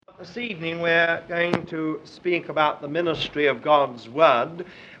This evening we're going to speak about the ministry of God's Word.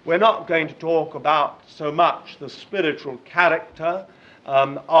 We're not going to talk about so much the spiritual character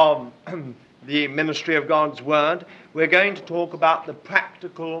of the ministry of God's Word. We're going to talk about the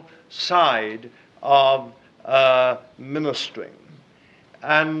practical side of ministering.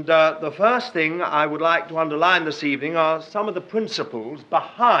 And the first thing I would like to underline this evening are some of the principles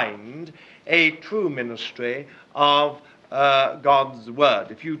behind a true ministry of God's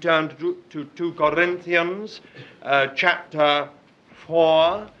Word. If you turn to 2 Corinthians chapter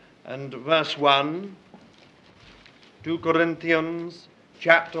 4 and verse 1, 2 Corinthians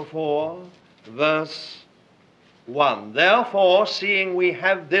chapter 4 verse 1. Therefore, seeing we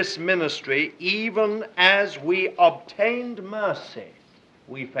have this ministry, even as we obtained mercy,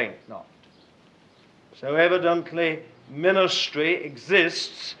 we faint not. So evidently ministry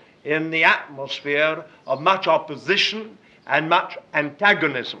exists in the atmosphere of much opposition and much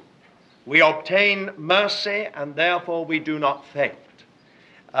antagonism. We obtain mercy and therefore we do not faint.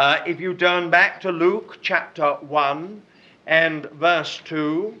 If you turn back to Luke chapter 1 and verse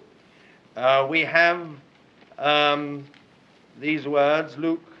 2, we have these words,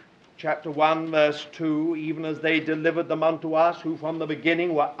 Luke chapter 1 verse 2, even as they delivered them unto us, who from the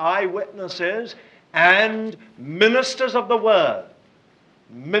beginning were eyewitnesses and ministers of the word.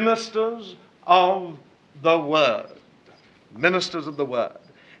 Ministers of the word. Ministers of the word.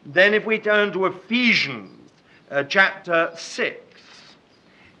 Then if we turn to Ephesians chapter 6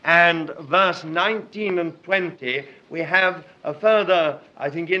 and verse 19 and 20, we have a further, I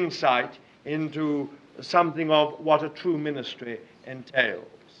think, insight into something of what a true ministry entails.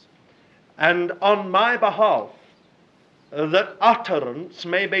 And on my behalf, that utterance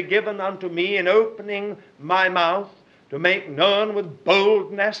may be given unto me in opening my mouth, to make known with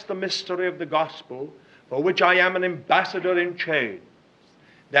boldness the mystery of the gospel, for which I am an ambassador in chains,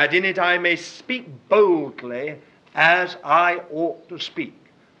 that in it I may speak boldly as I ought to speak.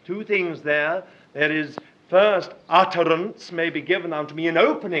 Two things there. There is, first, utterance may be given unto me in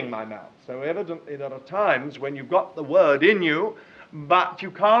opening my mouth. So evidently there are times when you've got the word in you, but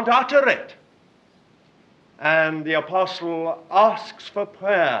you can't utter it. And the apostle asks for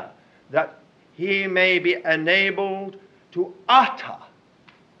prayer that he may be enabled to utter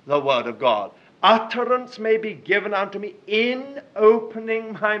the word of God. Utterance may be given unto me in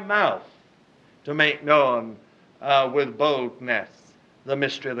opening my mouth to make known with boldness the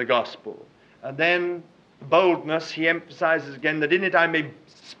mystery of the gospel. And then boldness, he emphasizes again that in it I may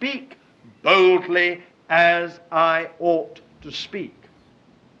speak boldly as I ought to speak.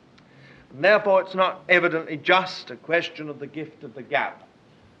 And therefore it's not evidently just a question of the gift of the gab.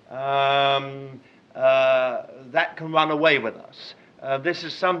 That can run away with us. This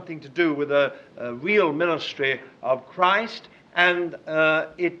is something to do with a real ministry of Christ, and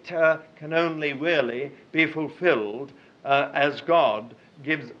it can only really be fulfilled as God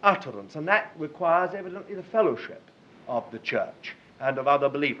gives utterance. And that requires evidently the fellowship of the church and of other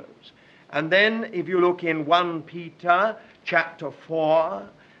believers. And then if you look in 1 Peter chapter 4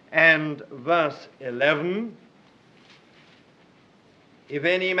 and verse 11, if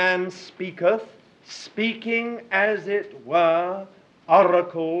any man speaketh, speaking as it were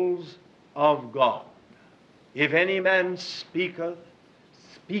oracles of God. If any man speaketh,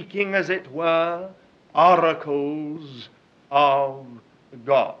 speaking as it were oracles of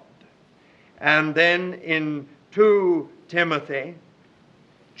God. And then in 2 Timothy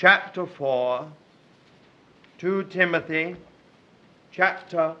chapter 4, 2 Timothy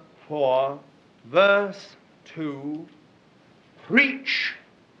chapter 4 verse 2, preach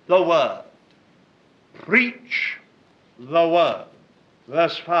the word. Preach the word.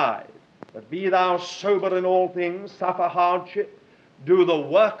 Verse 5, but be thou sober in all things, suffer hardship, do the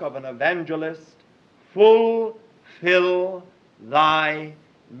work of an evangelist, fulfill thy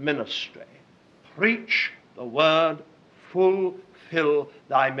ministry. Preach the word, fulfill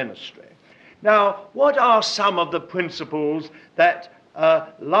thy ministry. Now, what are some of the principles that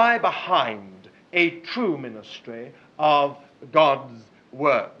lie behind a true ministry of God's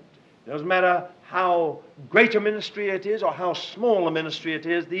Word? It doesn't matter how great a ministry it is or how small a ministry it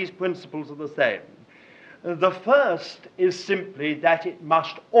is, these principles are the same. The first is simply that it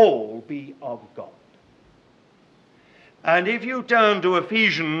must all be of God. And if you turn to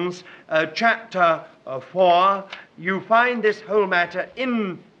Ephesians chapter 4, you find this whole matter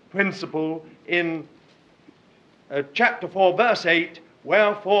in principle in chapter 4 verse 8,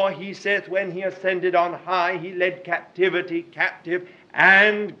 wherefore he saith, when he ascended on high, he led captivity captive,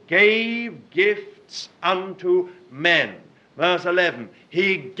 and gave gifts unto men. Verse 11,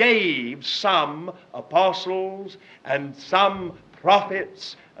 he gave some apostles and some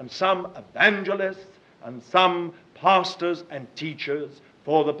prophets, and some evangelists, and some pastors and teachers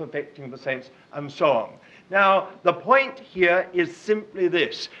for the perfecting of the saints, and so on. Now, the point here is simply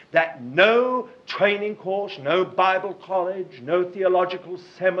this, that no training course, no Bible college, no theological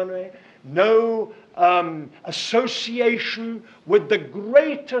seminary, no association with the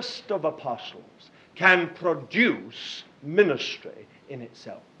greatest of apostles can produce ministry in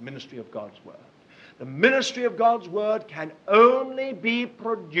itself, ministry of God's Word. The ministry of God's Word can only be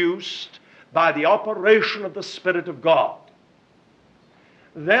produced by the operation of the Spirit of God.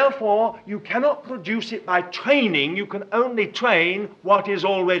 Therefore, you cannot produce it by training. You can only train what is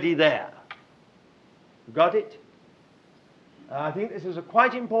already there. You got it? I think this is a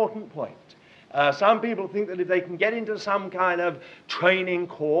quite important point. Some people think that if they can get into some kind of training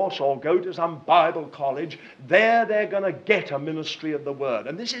course or go to some Bible college, there they're going to get a ministry of the Word.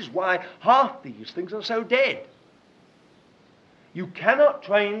 And this is why half these things are so dead. You cannot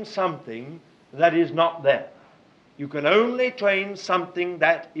train something that is not there. You can only train something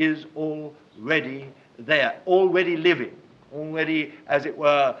that is already there, already living, already, as it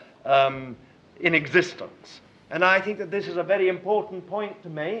were, in existence. And I think that this is a very important point to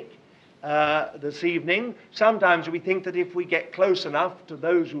make this evening. Sometimes we think that if we get close enough to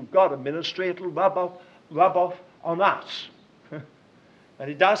those who've got a ministry, it'll rub off on us. But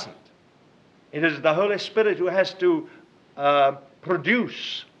it doesn't. It is the Holy Spirit who has to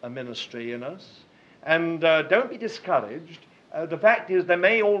produce a ministry in us. And don't be discouraged. The fact is there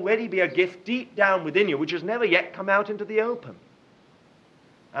may already be a gift deep down within you which has never yet come out into the open.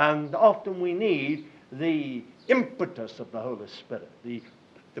 And often we need the impetus of the Holy Spirit, the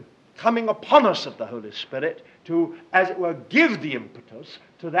coming upon us of the Holy Spirit to, as it were, give the impetus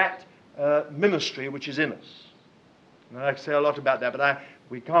to that ministry which is in us. And I can say a lot about that, but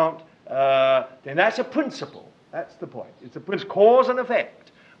we can't. Then that's a principle. That's the point. It's a principle, cause and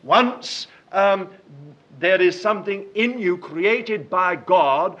effect. Once there is something in you created by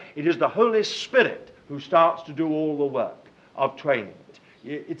God, it is the Holy Spirit who starts to do all the work of training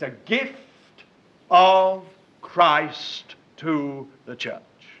it. It's a gift of Christ to the church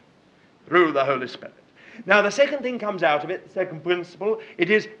through the Holy Spirit. Now, the second thing comes out of it, the second principle, it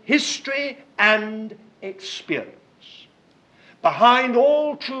is history and experience. Behind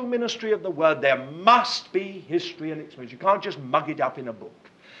all true ministry of the Word, there must be history and experience. You can't just mug it up in a book.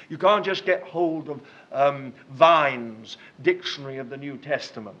 You can't just get hold of Vine's Dictionary of the New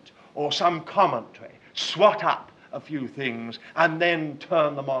Testament or some commentary, swat up a few things, and then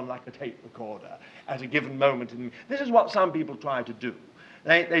turn them on like a tape recorder at a given moment. And this is what some people try to do.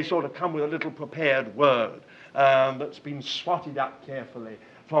 They sort of come with a little prepared word that's been swatted up carefully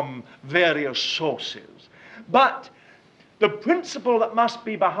from various sources. But the principle that must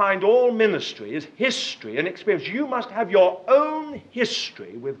be behind all ministry is history and experience. You must have your own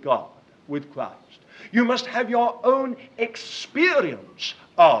history with God, with Christ. You must have your own experience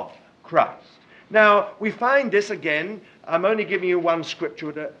of Christ. Now, we find this again, I'm only giving you one scripture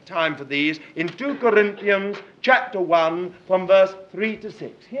at a time for these, in 2 Corinthians chapter 1 from verse 3 to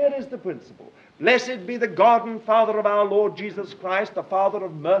 6. Here is the principle. Blessed be the God and Father of our Lord Jesus Christ, the Father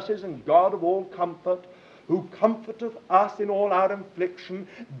of mercies and God of all comfort, who comforteth us in all our affliction,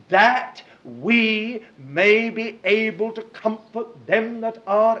 that we may be able to comfort them that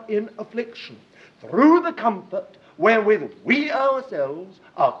are in affliction, through the comfort wherewith we ourselves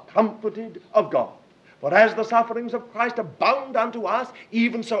are comforted of God. For as the sufferings of Christ abound unto us,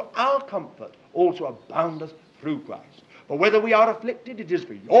 even so our comfort also aboundeth through Christ. For whether we are afflicted, it is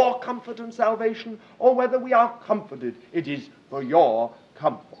for your comfort and salvation, or whether we are comforted, it is for your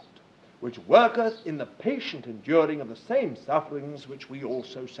comfort, which worketh in the patient enduring of the same sufferings which we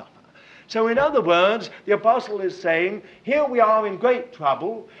also suffer. So in other words, the apostle is saying, here we are in great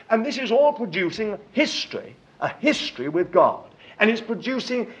trouble, and this is all producing history, a history with God. And it's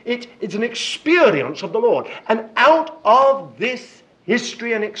producing, it's an experience of the Lord. And out of this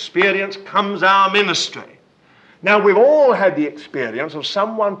history and experience comes our ministry. Now, we've all had the experience of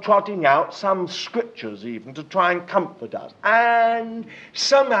someone trotting out some scriptures even to try and comfort us. And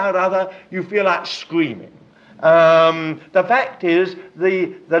somehow or other, you feel like screaming. The fact is,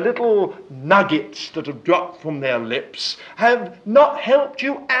 the little nuggets that have dropped from their lips have not helped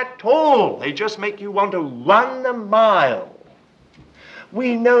you at all. They just make you want to run a mile.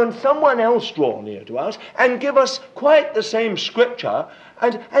 We know someone else draw near to us and give us quite the same scripture,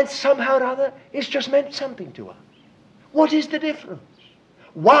 and somehow or other, it's just meant something to us. What is the difference?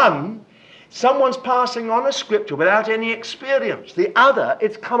 One, someone's passing on a scripture without any experience. The other,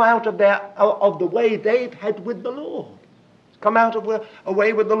 it's come out of the way they've had with the Lord. It's come out of a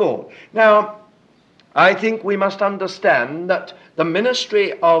way with the Lord. Now, I think we must understand that the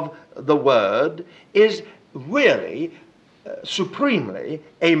ministry of the Word is really, supremely,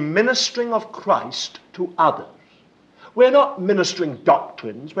 a ministering of Christ to others. We're not ministering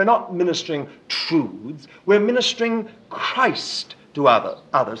doctrines, we're not ministering truths, we're ministering Christ to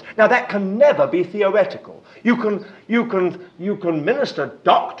others. Now that can never be theoretical. You can minister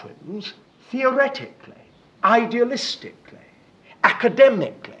doctrines theoretically, idealistically,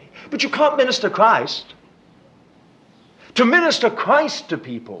 academically, but you can't minister Christ. To minister Christ to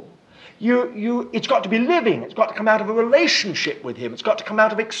people, it's got to be living, it's got to come out of a relationship with him, it's got to come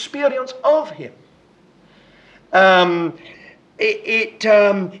out of experience of him.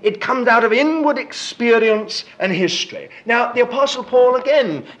 It comes out of inward experience and history. Now, the Apostle Paul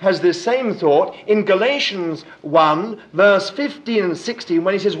again has this same thought in Galatians 1, verse 15 and 16,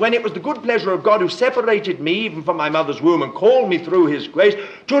 when he says, when it was the good pleasure of God who separated me even from my mother's womb and called me through his grace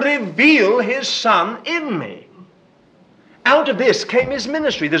to reveal his Son in me. Out of this came his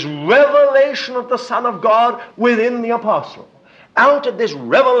ministry, this revelation of the Son of God within the apostle. Out of this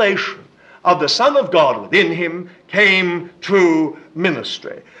revelation of the Son of God within him came true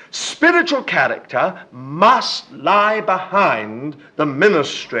ministry. Spiritual character must lie behind the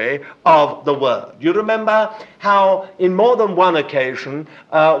ministry of the Word. You remember how in more than one occasion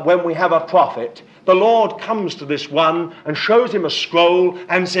when we have a prophet, the Lord comes to this one and shows him a scroll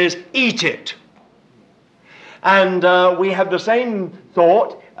and says, eat it. And we have the same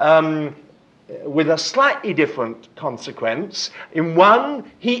thought with a slightly different consequence. In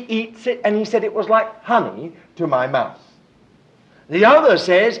one, he eats it and he said it was like honey to my mouth. The other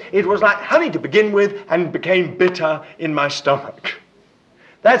says it was like honey to begin with and became bitter in my stomach.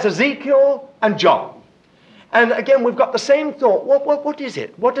 That's Ezekiel and John. And again, we've got the same thought. What is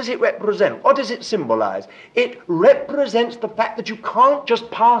it? What does it represent? What does it symbolize? It represents the fact that you can't just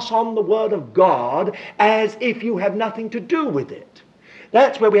pass on the Word of God as if you have nothing to do with it.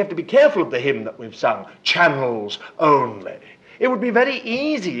 That's where we have to be careful of the hymn that we've sung, channels only. It would be very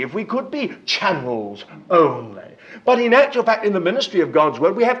easy if we could be channels only. But in actual fact, in the ministry of God's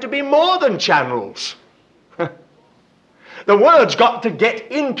Word, we have to be more than channels. The Word's got to get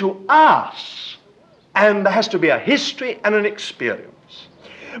into us. And there has to be a history and an experience.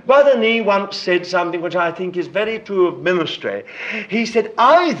 Brother Nee once said something which I think is very true of ministry. He said,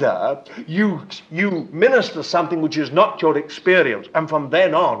 either you minister something which is not your experience, and from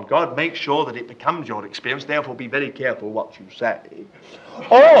then on, God makes sure that it becomes your experience, therefore be very careful what you say.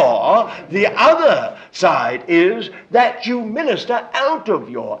 Or the other side is that you minister out of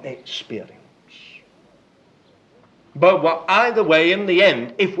your experience. But either way, in the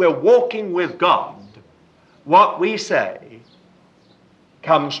end, if we're walking with God, what we say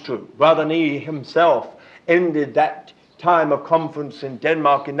comes true. Brother Nee himself ended that time of conference in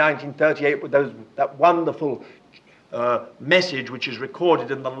Denmark in 1938 with that wonderful message which is recorded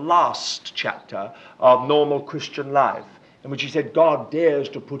in the last chapter of Normal Christian Life, in which he said, God dares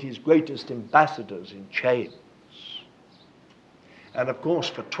to put his greatest ambassadors in chains. And of course,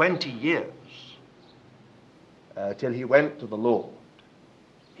 for 20 years, till he went to the Lord,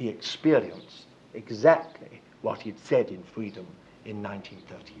 he experienced exactly what he'd said in Freedom in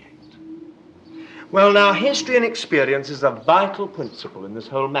 1938. Well, now, history and experience is a vital principle in this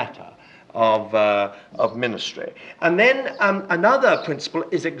whole matter of ministry. And then another principle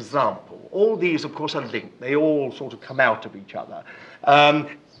is example. All these, of course, are linked. They all sort of come out of each other.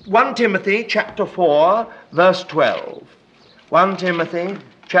 1 Timothy chapter 4, verse 12. 1 Timothy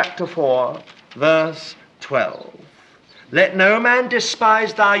chapter 4, verse 12. Let no man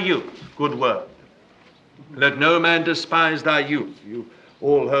despise thy youth. Good word. Let no man despise thy youth. You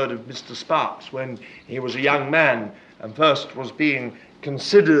all heard of Mr. Sparks when he was a young man and first was being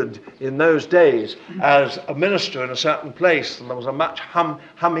considered in those days as a minister in a certain place, and there was a much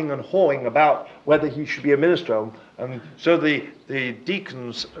humming and hawing about whether he should be a minister. And so the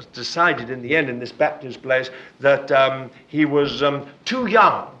deacons decided in the end in this Baptist place that he was too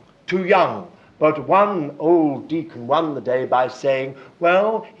young. But one old deacon won the day by saying,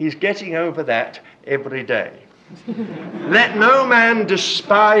 well, he's getting over that every day. Let no man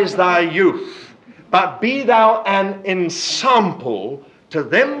despise thy youth, but be thou an ensample to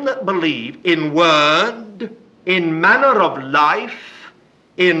them that believe in word, in manner of life,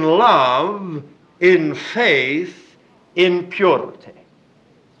 in love, in faith, in purity.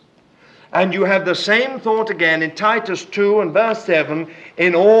 And you have the same thought again in Titus 2 and verse 7,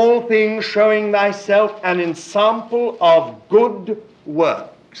 in all things showing thyself an ensample of good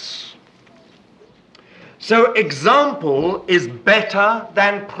works. So example is better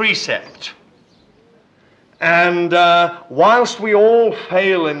than precept. And whilst we all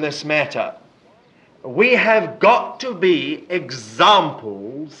fail in this matter, we have got to be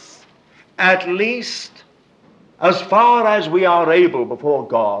examples, at least as far as we are able before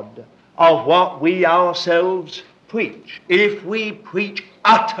God, of what we ourselves preach. If we preach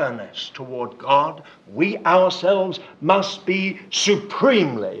utterness toward God, we ourselves must be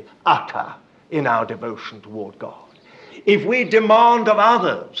supremely utter in our devotion toward God. If we demand of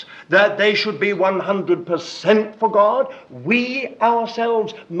others that they should be 100% for God, we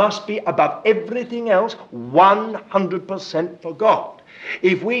ourselves must be above everything else 100% for God.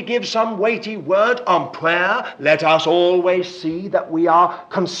 If we give some weighty word on prayer, let us always see that we are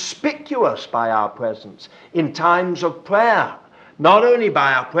conspicuous by our presence in times of prayer, not only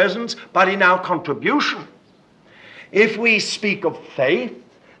by our presence, but in our contribution. If we speak of faith,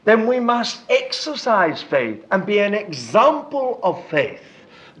 then we must exercise faith and be an example of faith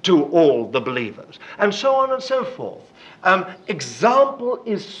to all the believers, and so on and so forth. Example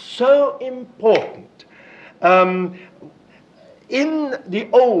is so important. In the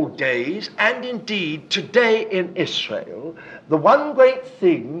old days, and indeed today in Israel, the one great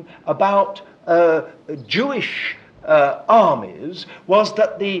thing about Jewish armies was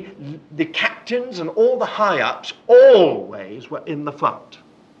that the captains and all the high-ups always were in the front.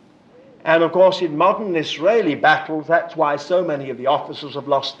 And of course in modern Israeli battles, that's why so many of the officers have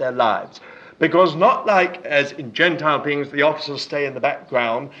lost their lives. Because not like as in Gentile things, the officers stay in the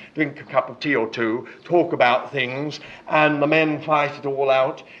background, drink a cup of tea or two, talk about things, and the men fight it all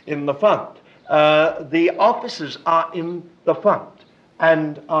out in the front. The officers are in the front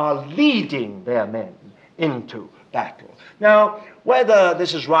and are leading their men into battle. Now, whether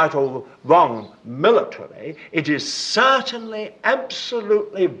this is right or wrong militarily, it is certainly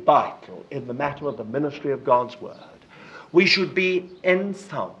absolutely vital in the matter of the ministry of God's Word. We should be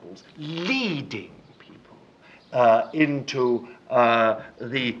ensembles, leading people into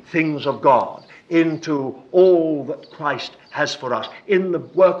the things of God, into all that Christ has for us, in the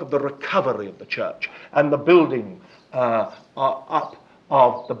work of the recovery of the church and the building up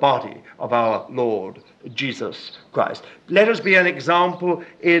of the body of our Lord Jesus Christ. Let us be an example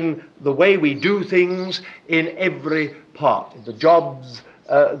in the way we do things in every part, in the jobs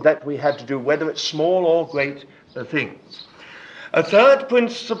that we have to do, whether it's small or great things. A third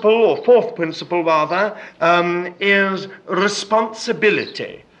principle, or fourth principle rather, is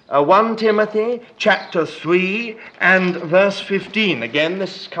responsibility. 1 Timothy chapter 3 and verse 15. Again,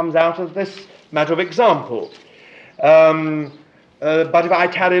 this comes out of this matter of example. But if I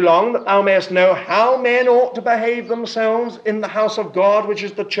tarry long, that thou mayest know how men ought to behave themselves in the house of God, which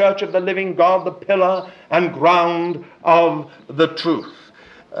is the church of the living God, the pillar and ground of the truth.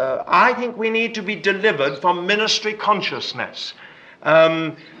 I think we need to be delivered from ministry consciousness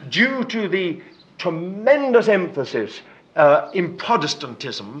due to the tremendous emphasis in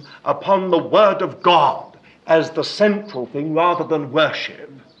Protestantism upon the Word of God as the central thing rather than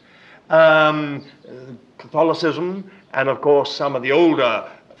worship. Catholicism, and of course some of the older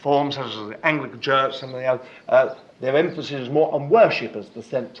forms, such as the Anglican Church, some of the other, their emphasis is more on worship as the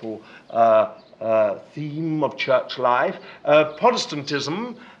central theme of church life.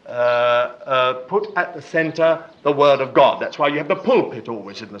 Protestantism put at the center the Word of God. That's why you have the pulpit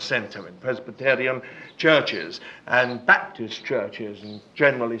always in the center in Presbyterian churches and Baptist churches, and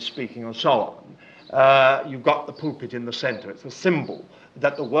generally speaking, and so on. You've got the pulpit in the center. It's a symbol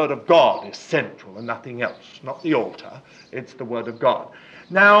that the Word of God is central and nothing else. Not the altar, it's the Word of God.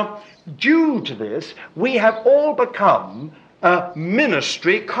 Now, due to this, we have all become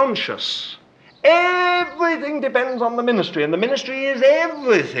ministry conscious. Everything depends on the ministry, and the ministry is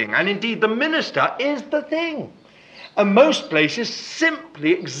everything, and indeed the minister is the thing. And most places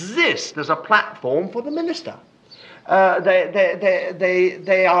simply exist as a platform for the minister.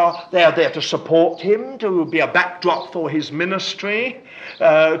 They are there to support him, to be a backdrop for his ministry,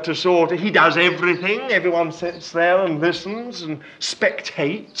 he does everything. Everyone sits there and listens and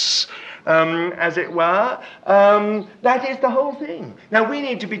spectates, as it were. That is the whole thing. Now we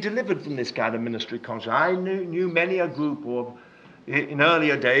need to be delivered from this kind of ministry consciousness. I knew many a group in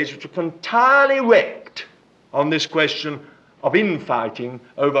earlier days which were entirely wrecked on this question of infighting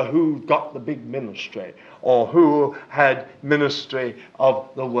over who got the big ministry or who had ministry of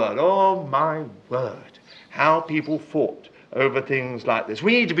the word. Oh my word, how people fought over things like this.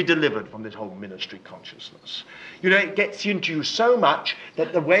 We need to be delivered from this whole ministry consciousness. You know, it gets into you so much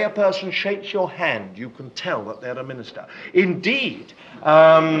that the way a person shakes your hand, you can tell that they're a minister. Indeed,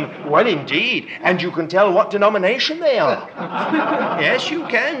 indeed, and you can tell what denomination they are. Yes, you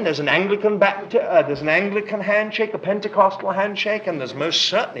can. There's an Anglican handshake, a Pentecostal handshake, and there's most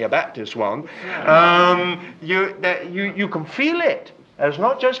certainly a Baptist one. You can feel it. It's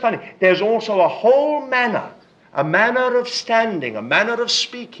not just funny. There's also a whole manner, a manner of standing, a manner of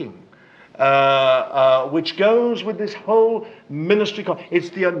speaking, which goes with this whole ministry. It's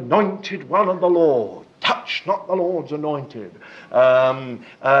the anointed one of the Lord. Touch not the Lord's anointed. And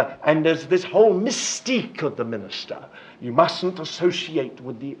there's this whole mystique of the minister. You mustn't associate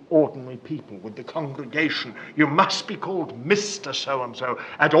with the ordinary people, with the congregation. You must be called Mr. So-and-so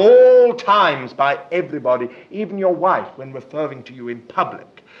at all times by everybody, even your wife when referring to you in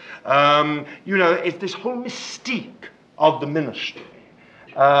public. It's this whole mystique of the ministry.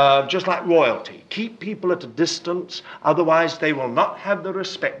 Just like royalty. Keep people at a distance, otherwise they will not have the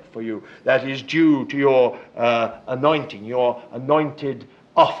respect for you that is due to your anointing, your anointed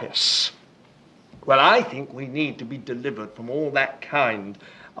office. Well, I think we need to be delivered from all that kind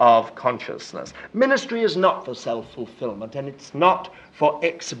of consciousness. Ministry is not for self-fulfillment, and it's not for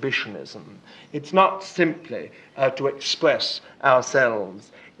exhibitionism. It's not simply to express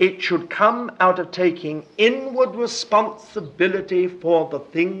ourselves. It should come out of taking inward responsibility for the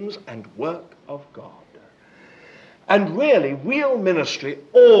things and work of God. And really, real ministry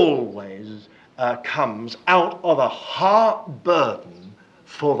always comes out of a heart burden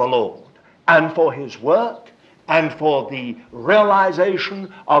for the Lord and for his work and for the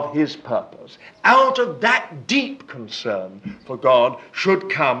realization of his purpose. Out of that deep concern for God should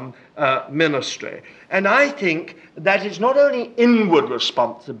come ministry. And I think that it's not only inward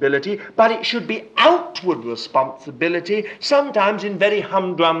responsibility, but it should be outward responsibility, sometimes in very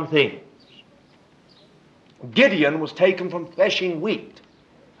humdrum things. Gideon was taken from threshing wheat,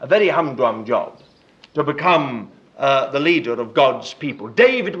 a very humdrum job, to become the leader of God's people.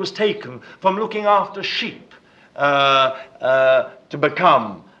 David was taken from looking after sheep to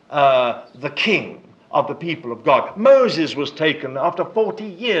become the king of the people of God. Moses was taken after 40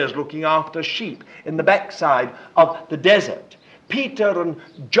 years looking after sheep in the backside of the desert. Peter and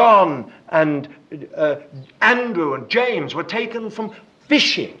John and Andrew and James were taken from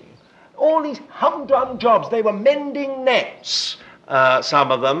fishing. All these humdrum jobs. They were mending nets,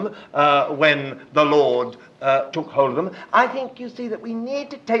 some of them, when the Lord took hold of them. I think you see that we need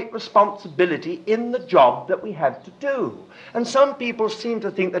to take responsibility in the job that we have to do. And some people seem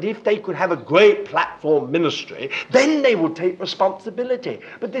to think that if they could have a great platform ministry, then they would take responsibility.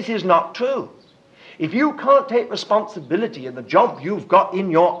 But this is not true. If you can't take responsibility in the job you've got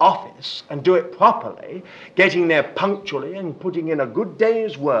in your office and do it properly, getting there punctually and putting in a good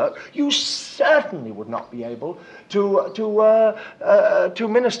day's work, you certainly would not be able to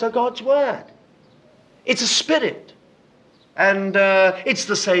minister God's word. It's a spirit. And it's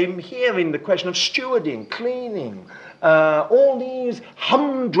the same here in the question of stewarding, cleaning, all these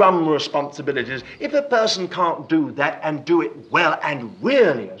humdrum responsibilities. If a person can't do that and do it well and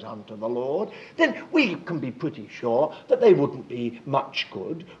really as unto the Lord, then we can be pretty sure that they wouldn't be much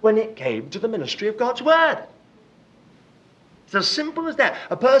good when it came to the ministry of God's word. It's as simple as that.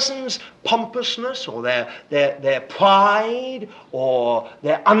 A person's pompousness or their pride or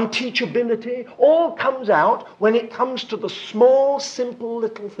their unteachability all comes out when it comes to the small, simple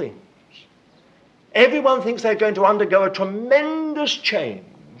little things. Everyone thinks they're going to undergo a tremendous change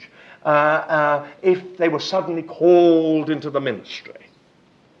if they were suddenly called into the ministry.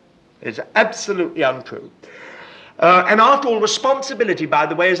 It's absolutely untrue. And after all, responsibility, by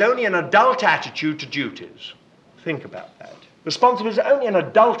the way, is only an adult attitude to duties. Think about that. Responsibility is only an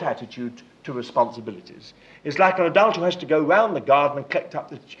adult attitude to responsibilities. It's like an adult who has to go round the garden and collect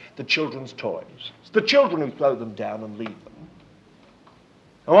up the children's toys. It's the children who throw them down and leave them.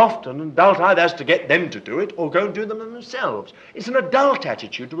 Now often an adult either has to get them to do it or go and do them themselves. It's an adult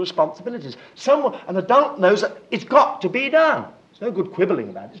attitude to responsibilities. An adult knows that it's got to be done. There's no good quibbling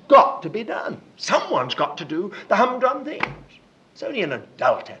about it. It's got to be done. Someone's got to do the humdrum things. It's only an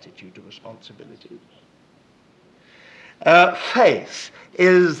adult attitude to responsibilities. Faith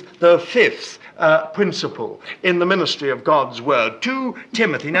is the fifth principle in the ministry of God's word. 2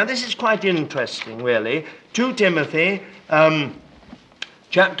 Timothy, now this is quite interesting really. 2 Timothy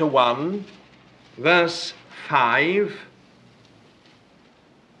chapter 1, verse 5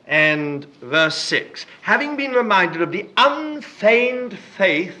 and verse 6. Having been reminded of the unfeigned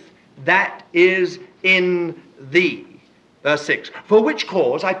faith that is in thee. Verse 6, for which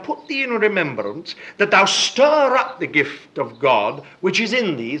cause I put thee in remembrance, that thou stir up the gift of God, which is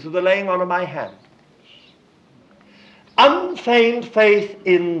in thee through the laying on of my hands. Unfeigned faith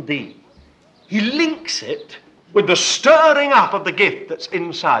in thee. He links it with the stirring up of the gift that's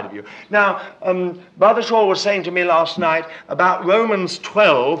inside of you. Now, Brother Shaw was saying to me last night about Romans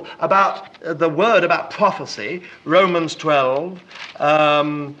 12, about the word about prophecy. Romans 12,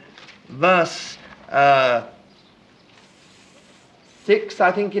 verse 6,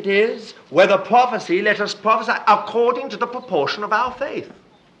 I think it is, whether prophecy, let us prophesy according to the proportion of our faith.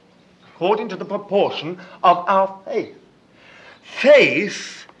 According to the proportion of our faith.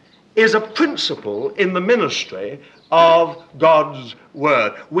 Faith is a principle in the ministry of God's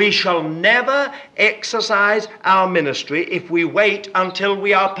word. We shall never exercise our ministry if we wait until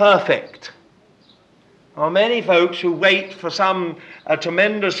we are perfect. There are many folks who wait for some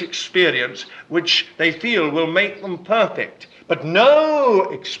tremendous experience which they feel will make them perfect. But no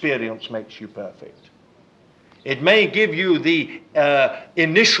experience makes you perfect. It may give you the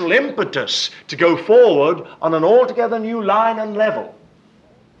initial impetus to go forward on an altogether new line and level.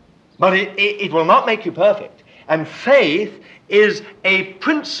 But it will not make you perfect. And faith is a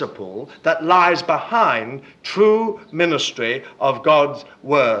principle that lies behind true ministry of God's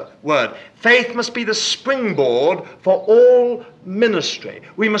word. Faith must be the springboard for all ministry.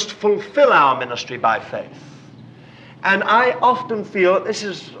 We must fulfill our ministry by faith. And I often feel that this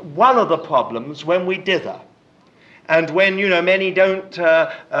is one of the problems when we dither. And when, many don't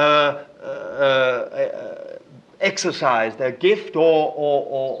exercise their gift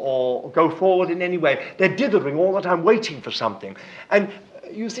or go forward in any way. They're dithering all the time, waiting for something. And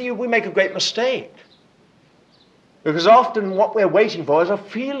you see, we make a great mistake. Because often what we're waiting for is a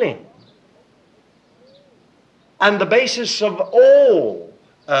feeling. And the basis of all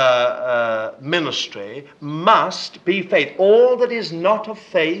ministry must be faith. All that is not of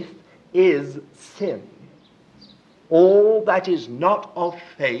faith is sin. All that is not of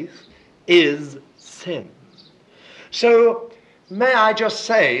faith is sin. So, may I just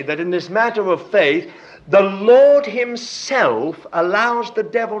say that in this matter of faith, the Lord himself allows the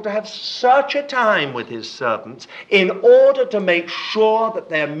devil to have such a time with his servants in order to make sure that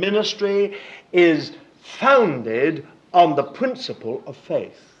their ministry is founded on the principle of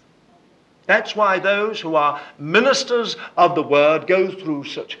faith. That's why those who are ministers of the word go through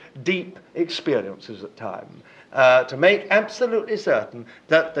such deep experiences at times. To make absolutely certain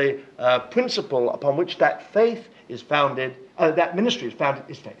that the principle upon which that faith is founded, that ministry is founded,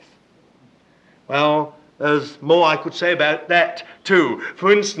 is faith. Well, there's more I could say about that too.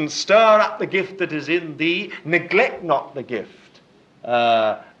 For instance, stir up the gift that is in thee, neglect not the gift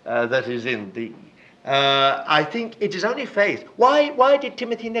that is in thee. I think it is only faith. Why did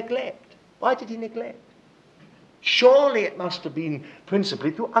Timothy neglect? Why did he neglect? Surely it must have been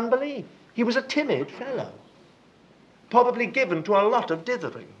principally through unbelief. He was a timid fellow, probably given to a lot of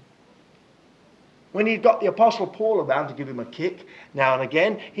dithering. When he got the Apostle Paul around to give him a kick now and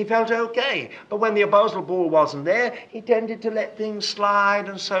again, he felt okay. But when the Apostle Paul wasn't there, he tended to let things slide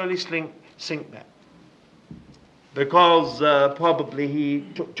and slowly sink back. Because probably he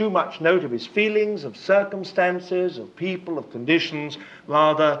took too much note of his feelings, of circumstances, of people, of conditions,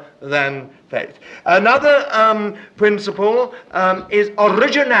 rather than faith. Another principle is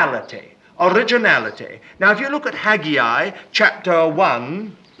originality. Originality. Now, if you look at Haggai chapter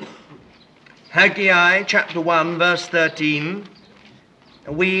 1, Haggai chapter 1, verse 13,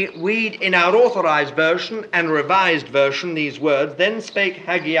 we read in our authorized version and revised version these words, "Then spake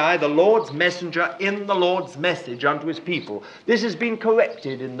Haggai, the Lord's messenger, in the Lord's message unto his people." This has been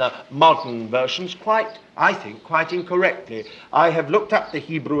corrected in the modern versions I think, quite incorrectly. I have looked up the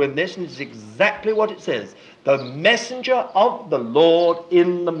Hebrew in this, and it's exactly what it says. The messenger of the Lord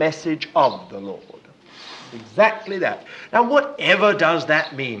in the message of the Lord. Exactly that. Now, whatever does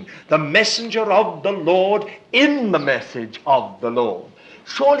that mean? The messenger of the Lord in the message of the Lord.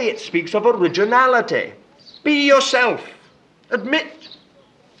 Surely it speaks of originality. Be yourself. Admit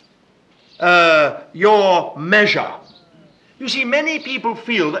your measure. You see, many people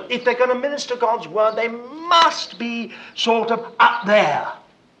feel that if they're going to minister God's word, they must be sort of up there.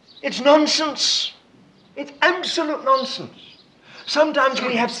 It's nonsense. It's absolute nonsense. Sometimes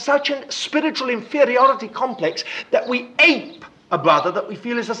we have such a spiritual inferiority complex that we ape a brother that we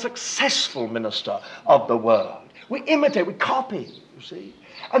feel is a successful minister of the word. We imitate, we copy, you see.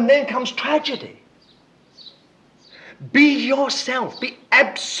 And then comes tragedy. Be yourself. Be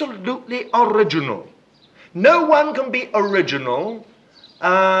absolutely original. No one can be original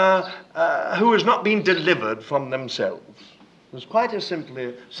who has not been delivered from themselves. It's quite as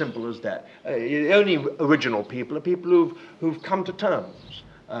simple as that. The only original people are people who've come to terms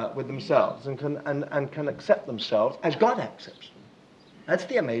with themselves and can accept themselves as God accepts them. That's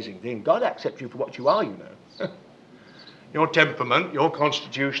the amazing thing. God accepts you for what you are, you know. Your temperament, your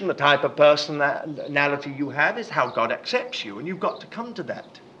constitution, the type of personality you have is how God accepts you, and you've got to come to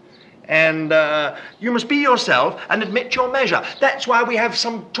that. And you must be yourself and admit your measure. That's why we have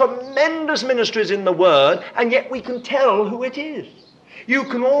some tremendous ministries in the Word, and yet we can tell who it is. You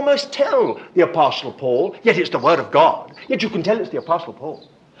can almost tell the Apostle Paul, yet it's the Word of God, yet you can tell it's the Apostle Paul.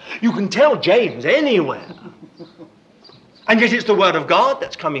 You can tell James anywhere, and yet it's the Word of God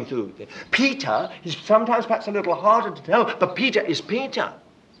that's coming through. Peter is sometimes perhaps a little harder to tell, but Peter is Peter.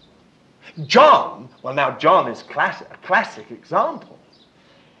 John, well now John is a classic example.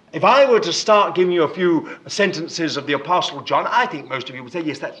 If I were to start giving you a few sentences of the Apostle John, I think most of you would say,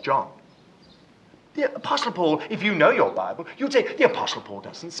 yes, that's John. The Apostle Paul, if you know your Bible, you'd say, the Apostle Paul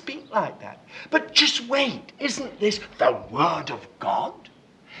doesn't speak like that. But just wait, isn't this the Word of God?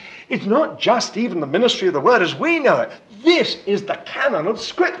 It's not just even the ministry of the Word as we know it. This is the canon of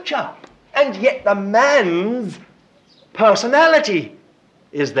Scripture. And yet the man's personality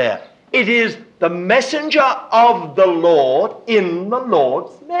is there. It is the messenger of the Lord in the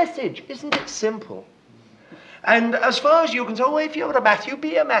Lord's message. Isn't it simple? And as far as you can say, oh, if you're a Matthew,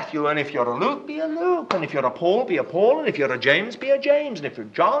 be a Matthew. And if you're a Luke, be a Luke. And if you're a Paul, be a Paul. And if you're a James, be a James. And if you're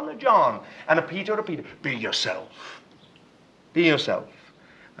John, a John. And a Peter, a Peter. Be yourself. Be yourself.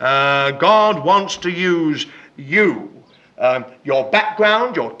 God wants to use you. Your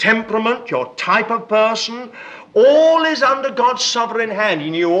background, your temperament, your type of person, all is under God's sovereign hand. He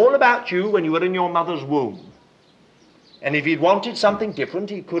knew all about you when you were in your mother's womb. And if he'd wanted something different,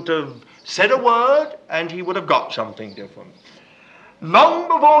 he could have said a word and he would have got something different. Long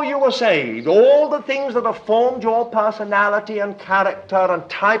before you were saved, all the things that have formed your personality and character and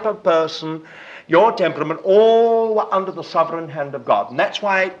type of person, your temperament, all were under the sovereign hand of God. And that's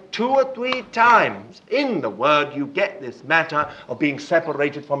why 2 or 3 times in the Word you get this matter of being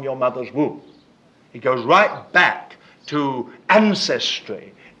separated from your mother's womb. It goes right back to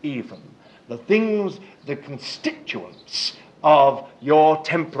ancestry even. The things, the constituents of your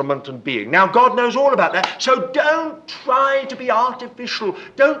temperament and being. Now, God knows all about that, so don't try to be artificial.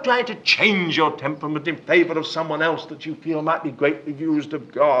 Don't try to change your temperament in favor of someone else that you feel might be greatly used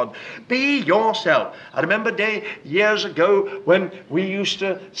of God. Be yourself. I remember years ago when we used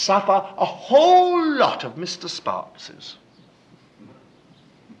to suffer a whole lot of Mr. Sparkses.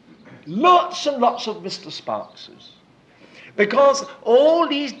 Lots and lots of Mr. Sparkses. Because all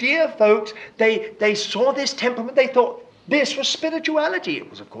these dear folks, they saw this temperament, they thought this was spirituality. It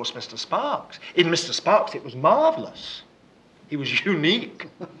was, of course, Mr. Sparks. In Mr. Sparks, it was marvelous. He was unique.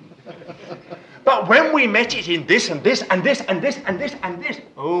 But when we met it in this and this and this and this and this and this,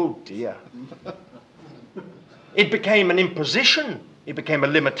 oh dear. It became an imposition. It became a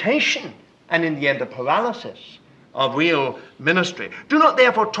limitation. And in the end, a paralysis of real ministry. Do not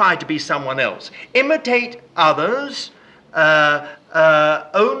therefore try to be someone else. Imitate others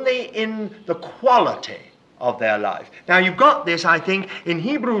only in the quality of their life. Now you've got this, I think, in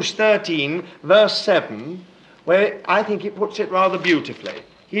Hebrews 13, verse 7, where I think it puts it rather beautifully.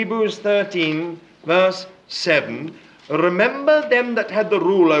 Hebrews 13, verse 7, remember them that had the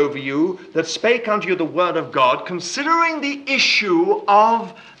rule over you, that spake unto you the word of God, considering the issue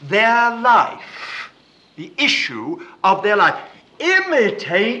of their life. The issue of their life.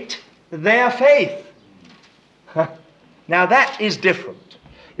 Imitate their faith. Now that is different.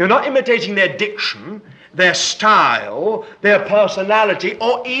 You're not imitating their diction, their style, their personality,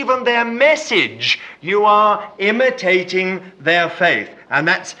 or even their message. You are imitating their faith. And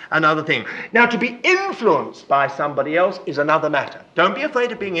that's another thing. Now, to be influenced by somebody else is another matter. Don't be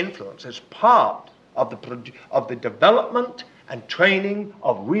afraid of being influenced. It's part of the development and training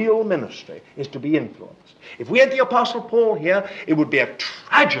of real ministry is to be influenced. If we had the Apostle Paul here, it would be a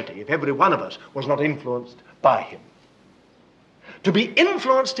tragedy if every one of us was not influenced by him. To be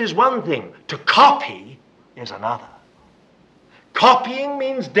influenced is one thing. To copy is another. Copying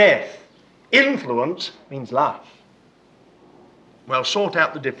means death. Influence means life. Well, sort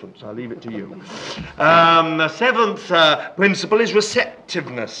out the difference. I'll leave it to you. The seventh principle is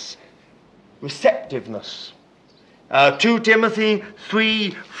receptiveness. Receptiveness. 2 Timothy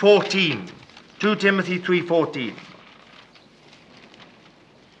 3:14. 2 Timothy 3:14.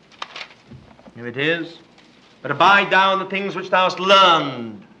 Here it is. But abide thou in the things which thou hast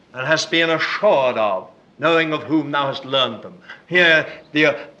learned and hast been assured of, knowing of whom thou hast learned them. Here,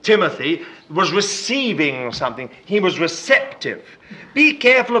 Timothy was receiving something. He was receptive. Be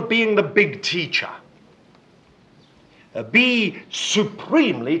careful of being the big teacher. Be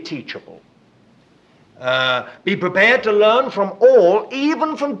supremely teachable. Be prepared to learn from all,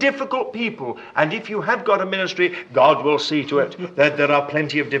 even from difficult people. And if you have got a ministry, God will see to it that there are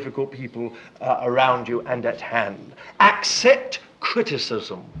plenty of difficult people around you and at hand. Accept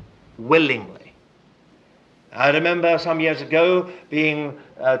criticism willingly. I remember some years ago being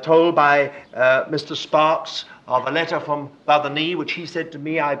told by Mr. Sparks of a letter from Brother Nee, which he said to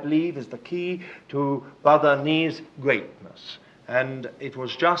me, I believe, is the key to Brother Nee's greatness. And it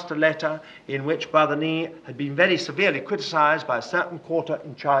was just a letter in which Brother Nee had been very severely criticized by a certain quarter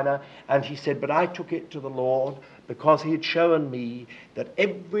in China, and he said, but I took it to the Lord because he had shown me that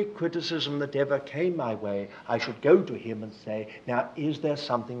every criticism that ever came my way, I should go to him and say, now, is there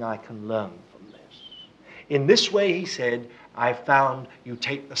something I can learn from this? In this way, he said, I found you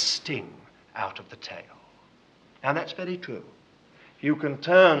take the sting out of the tail. Now, that's very true. You can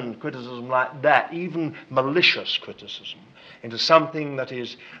turn criticism like that, even malicious criticism, into something that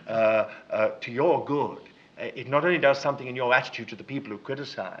is to your good. It not only does something in your attitude to the people who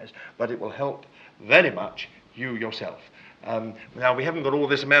criticize, but it will help very much you yourself. Now, we haven't got all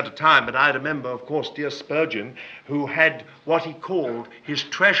this amount of time, but I remember, of course, dear Spurgeon, who had what he called his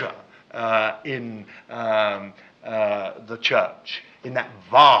treasure in the church, in that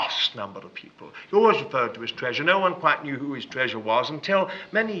vast number of people. He always referred to his treasure. No one quite knew who his treasure was until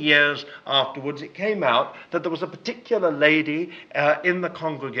many years afterwards it came out that there was a particular lady in the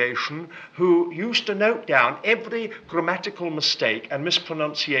congregation who used to note down every grammatical mistake and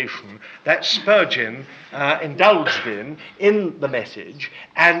mispronunciation that Spurgeon indulged in the message,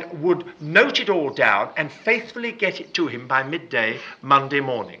 and would note it all down and faithfully get it to him by midday Monday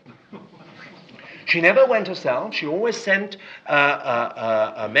morning. She never went herself. She always sent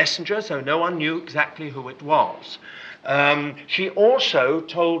a messenger, so no one knew exactly who it was. She also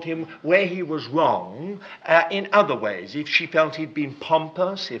told him where he was wrong in other ways. If she felt he'd been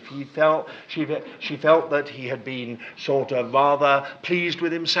pompous, if she felt that he had been sort of rather pleased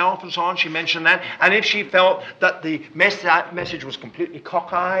with himself and so on, she mentioned that. And if she felt that the message was completely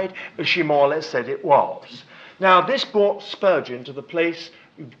cockeyed, she more or less said it was. Now, this brought Spurgeon to the place,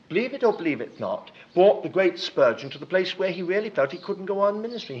 believe it or believe it not, brought the great Spurgeon to the place where he really felt he couldn't go on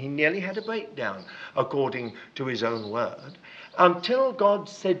ministering. He nearly had a breakdown, according to his own word, until God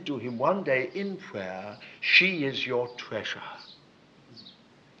said to him one day in prayer, she is your treasure.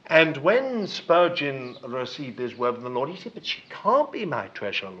 And when Spurgeon received this word from the Lord, he said, but she can't be my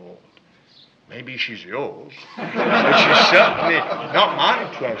treasure, Lord. Maybe she's yours, but she's certainly not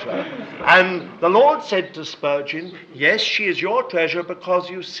my treasure. And the Lord said to Spurgeon, yes, she is your treasure, because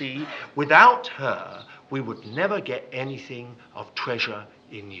you see, without her, we would never get anything of treasure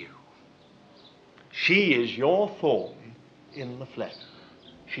in you. She is your thorn in the flesh.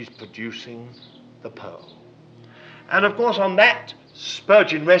 She's producing the pearl. And of course, on that,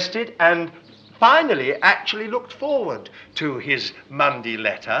 Spurgeon rested and finally actually looked forward to his Monday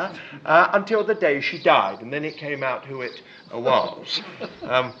letter until the day she died, and then it came out who it was.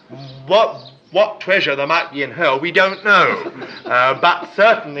 What treasure there might be in her, we don't know, but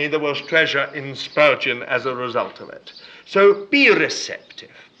certainly there was treasure in Spurgeon as a result of it. So be receptive.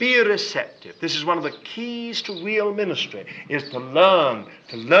 Be receptive. This is one of the keys to real ministry, is to learn,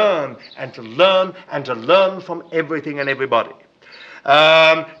 and to learn from everything and everybody.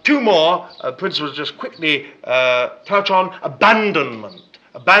 Two more principles just quickly touch on. Abandonment.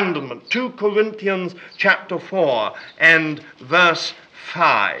 2 Corinthians chapter 4 and verse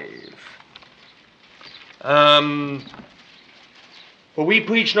 5. For we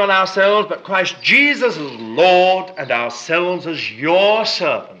preach not ourselves, but Christ Jesus as Lord, and ourselves as your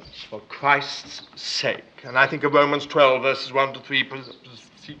servants for Christ's sake. And I think of Romans 12, verses 1 to 3,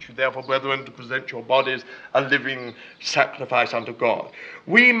 beseech you therefore, brethren, to present your bodies a living sacrifice unto God.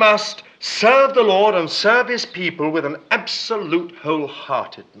 We must serve the Lord and serve his people with an absolute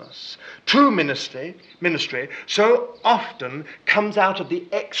wholeheartedness. True ministry so often comes out of the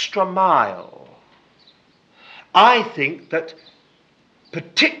extra mile. I think that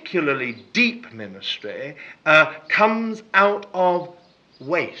particularly deep ministry comes out of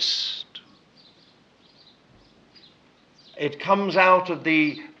waste. It comes out of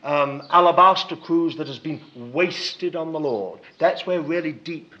the alabaster cruse that has been wasted on the Lord. That's where really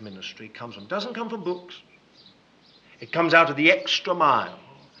deep ministry comes from. It doesn't come from books. It comes out of the extra mile.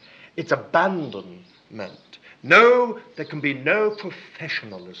 It's abandonment. No, there can be no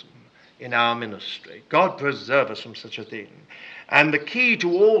professionalism in our ministry. God preserve us from such a thing. And the key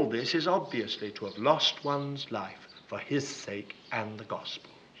to all this is obviously to have lost one's life for his sake and the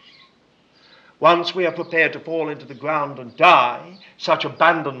gospel. Once we are prepared to fall into the ground and die, such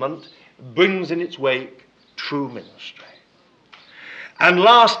abandonment brings in its wake true ministry. And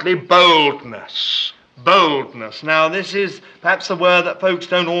lastly, boldness. Boldness. Now, this is perhaps a word that folks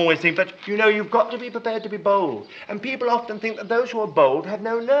don't always think, but you know, you've got to be prepared to be bold. And people often think that those who are bold have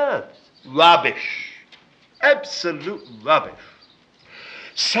no nerves. Rubbish. Absolute rubbish.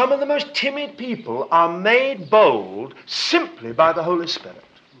 Some of the most timid people are made bold simply by the Holy Spirit.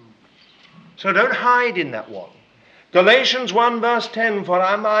 So don't hide in that one. Galatians 1 verse 10, for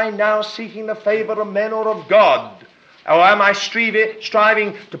am I now seeking the favor of men or of God? Or am I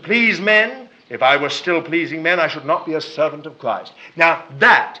striving to please men? If I were still pleasing men, I should not be a servant of Christ. Now,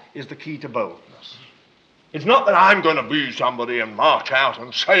 that is the key to boldness. It's not that I'm going to be somebody and march out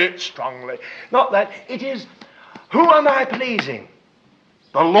and say it strongly. Not that. It is, who am I pleasing?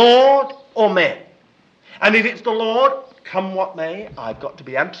 The Lord or men? And if it's the Lord, come what may, I've got to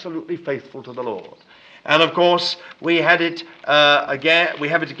be absolutely faithful to the Lord. And of course, we have it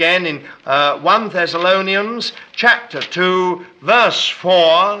again in 1 Thessalonians chapter 2, verse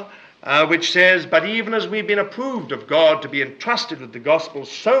 4, which says, "But even as we've been approved of God to be entrusted with the gospel,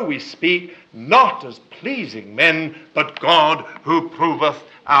 so we speak, not as pleasing men, but God who proveth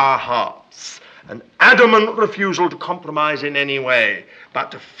our hearts." An adamant refusal to compromise in any way,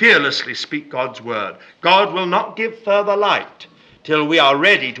 but to fearlessly speak God's word. God will not give further light till we are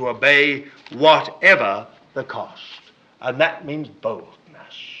ready to obey whatever the cost. And that means boldness.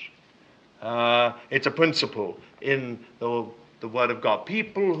 It's a principle in the Word of God.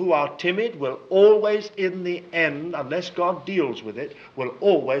 People who are timid will always, in the end, unless God deals with it, will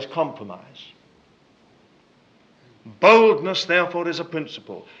always compromise. Boldness, therefore, is a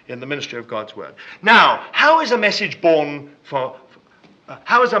principle in the ministry of God's Word. Now, how is a message born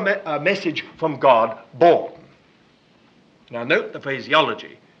how is a message from God born? Now, note the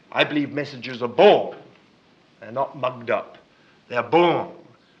phraseology. I believe messages are born. They're not mugged up. They're born,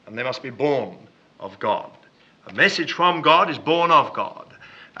 and they must be born of God. A message from God is born of God.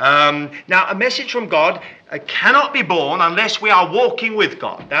 Now, a message from God cannot be born unless we are walking with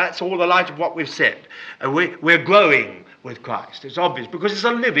God. That's all the light of what we've said. We're growing with Christ. It's obvious because it's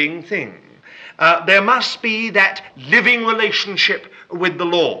a living thing. There must be that living relationship with the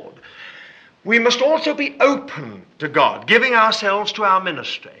Lord. We must also be open to God, giving ourselves to our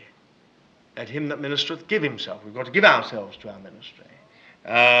ministry. Let him that ministereth give himself. We've got to give ourselves to our ministry.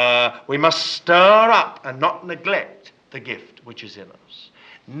 We must stir up and not neglect the gift which is in us.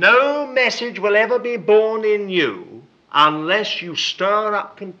 No message will ever be born in you unless you stir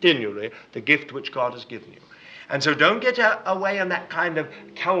up continually the gift which God has given you. And so don't get away on that kind of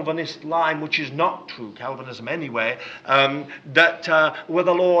Calvinist line, which is not true, Calvinism anyway, that well,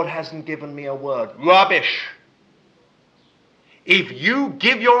 the Lord hasn't given me a word. Rubbish. If you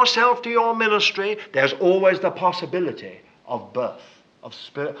give yourself to your ministry, there's always the possibility of birth, of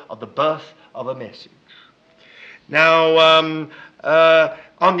spirit, of the birth of a message. Now,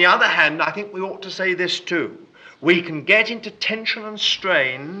 on the other hand, I think we ought to say this too. We can get into tension and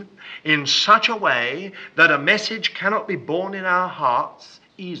strain in such a way that a message cannot be born in our hearts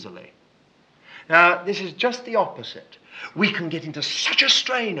easily. Now, this is just the opposite. We can get into such a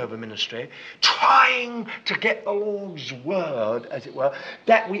strain over ministry, trying to get the Lord's word, as it were,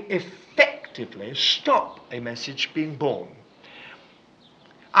 that we effectively stop a message being born.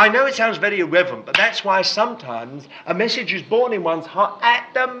 I know it sounds very irreverent, but that's why sometimes a message is born in one's heart at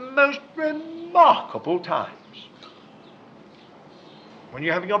the most remarkable times. When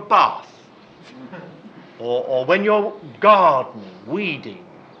you're having your bath, or when you're gardening, weeding,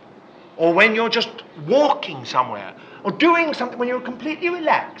 or when you're just walking somewhere, or doing something when you're completely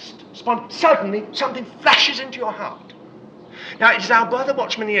relaxed, suddenly something flashes into your heart. Now, it is our brother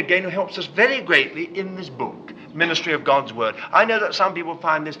Watchman again who helps us very greatly in this book, Ministry of God's Word. I know that some people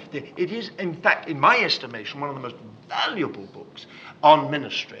find this, it is, in fact, in my estimation, one of the most valuable books on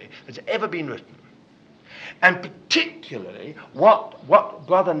ministry that's ever been written. And particularly what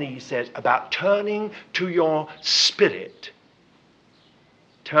Brother Nee says about turning to your spirit.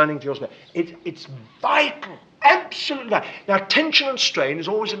 Turning to your spirit. It's vital, absolutely vital. Now, tension and strain is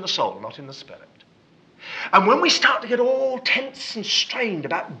always in the soul, not in the spirit. And when we start to get all tense and strained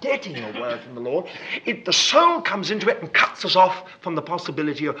about getting a word from the Lord, the soul comes into it and cuts us off from the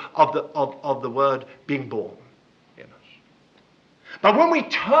possibility of the word being born in us. But when we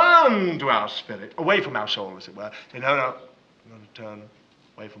turn to our spirit, away from our soul, as it were, say, no, I'm going to turn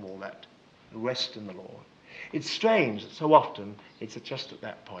away from all that, rest in the Lord. It's strange that so often it's just at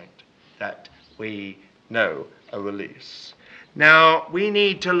that point that we know a release. Now, we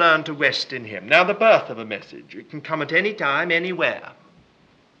need to learn to rest in him. Now, the birth of a message, it can come at any time, anywhere.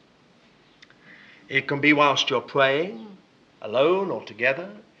 It can be whilst you're praying, alone or together.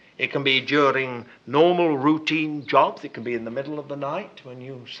 It can be during normal routine jobs. It can be in the middle of the night when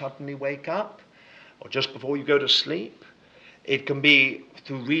you suddenly wake up, or just before you go to sleep. It can be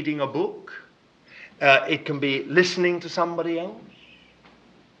through reading a book. It can be listening to somebody else.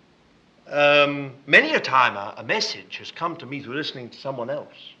 Many a time a message has come to me through listening to someone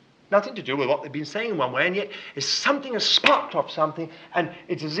else. Nothing to do with what they've been saying in one way, and yet something has sparked off something, and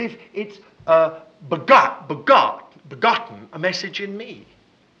it's as if it's begotten a message in me.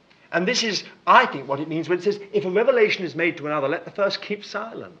 And this is, I think, what it means when it says, if a revelation is made to another, let the first keep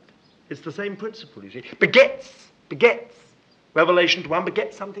silent. It's the same principle, you see. Begets. Revelation to one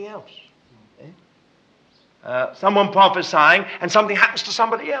begets something else. Someone prophesying and something happens to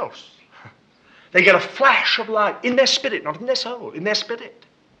somebody else. They get a flash of light in their spirit, not in their soul, in their spirit.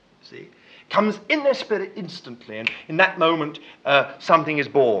 See? Comes in their spirit instantly, and in that moment something is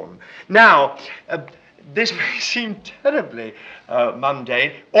born. Now, this may seem terribly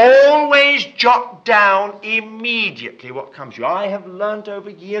mundane. Always jot down immediately what comes to you. I have learnt over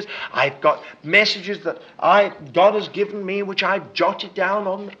years, I've got messages that God has given me, which I've jotted down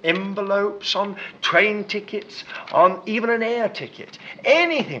on envelopes, on train tickets, on even an air ticket.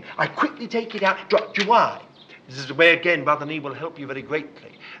 Anything. I quickly take it out. Why? This is where, again, Brother Nee will help you very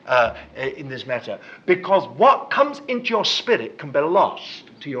greatly in this matter. Because what comes into your spirit can be lost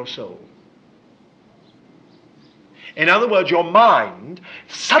to your soul. In other words, your mind,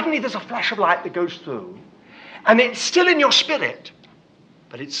 suddenly there's a flash of light that goes through, and it's still in your spirit,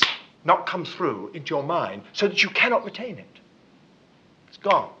 but it's not come through into your mind, so that you cannot retain it. It's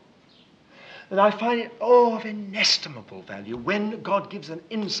gone. And I find it of inestimable value when God gives an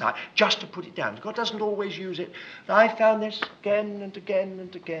insight just to put it down. God doesn't always use it. And I found this again and again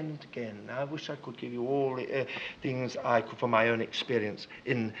and again and again. I wish I could give you all the things I could from my own experience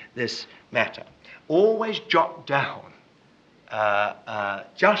in this matter. Always jot down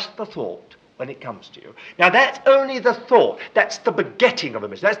just the thought when it comes to you. Now that's only the thought. That's the begetting of a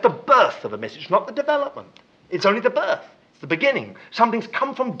message. That's the birth of a message, not the development. It's only the birth. It's the beginning. Something's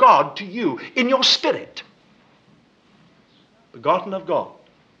come from God to you in your spirit. Begotten of God.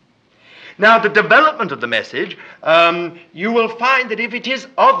 Now the development of the message, you will find that if it is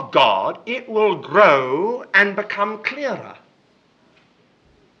of God, it will grow and become clearer.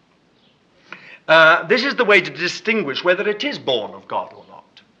 This is the way to distinguish whether it is born of God or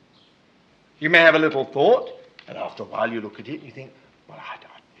not. You may have a little thought, and after a while you look at it and you think, well, I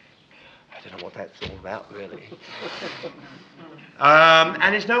don't know what that's all about, really.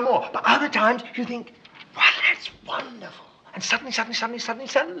 And it's no more. But other times you think, well, that's wonderful. And suddenly.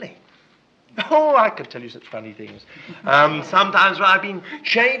 Oh, I could tell you such funny things. Sometimes when I've been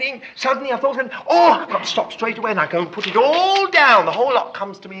shaving, suddenly I thought, I've got to stop straight away, and I go and put it all down. The whole lot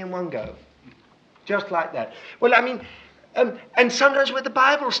comes to me in one go. Just like that. Well, I mean, and sometimes with the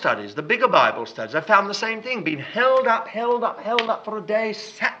Bible studies, the bigger Bible studies, I found the same thing. Being held up for a day,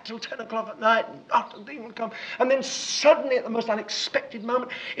 sat till 10 o'clock at night, and not a thing would come. And then suddenly, at the most unexpected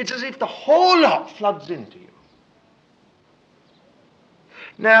moment, it's as if the whole lot floods into you.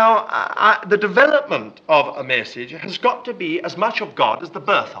 Now, the development of a message has got to be as much of God as the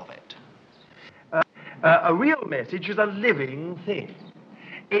birth of it. A real message is a living thing.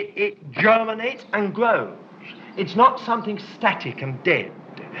 It germinates and grows. It's not something static and dead.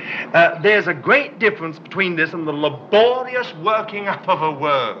 There's a great difference between this and the laborious working up of a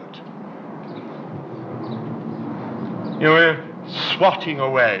word. You know, we're swatting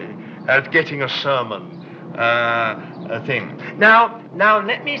away at getting a sermon thing. Now,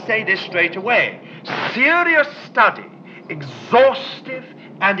 let me say this straight away. Serious study, exhaustive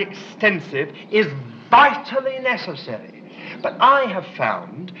and extensive, is vitally necessary. But I have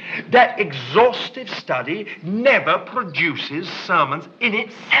found that exhaustive study never produces sermons in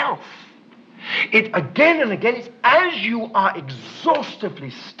itself. It again and again, it's as you are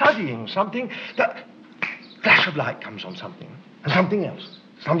exhaustively studying something, that flash of light comes on something, and something else.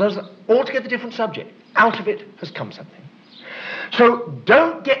 Sometimes an altogether different subject. Out of it has come something. So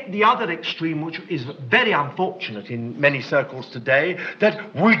don't get the other extreme, which is very unfortunate in many circles today,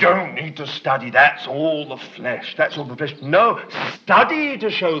 that we don't need to study, that's all the flesh, No, study to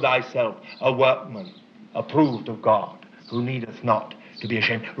show thyself a workman, approved of God, who needeth not to be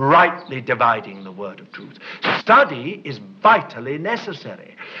ashamed, rightly dividing the word of truth. Study is vitally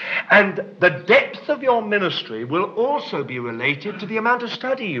necessary. And the depth of your ministry will also be related to the amount of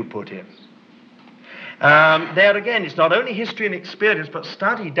study you put in. There again, it's not only history and experience, but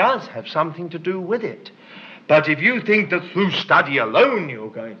study does have something to do with it. But if you think that through study alone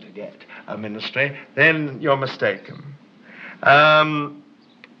you're going to get a ministry, then you're mistaken. I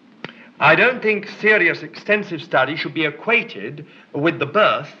don't think serious, extensive study should be equated with the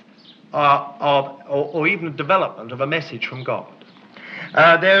birth or even the development of a message from God.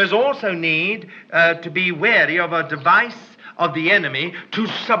 There is also need to be wary of a device of the enemy to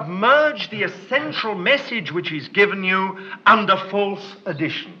submerge the essential message which he's given you under false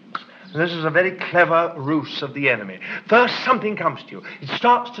additions. And this is a very clever ruse of the enemy. First, something comes to you. It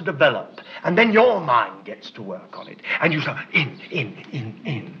starts to develop. And then your mind gets to work on it. And you start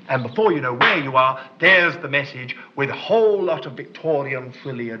in. And before you know where you are, there's the message with a whole lot of Victorian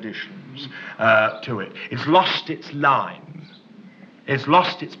frilly additions to it. It's lost its line. It's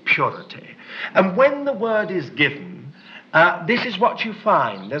lost its purity. And when the word is given, this is what you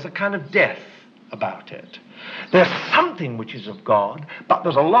find. There's a kind of death about it. There's something which is of God, but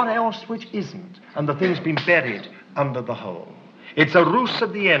there's a lot else which isn't, and the thing's been buried under the whole. It's a ruse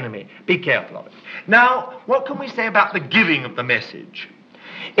of the enemy. Be careful of it. Now, what can we say about the giving of the message?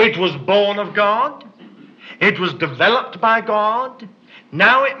 It was born of God. It was developed by God.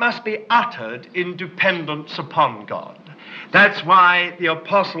 Now it must be uttered in dependence upon God. That's why the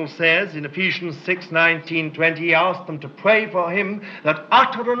apostle says in Ephesians 6:19-20, he asked them to pray for him that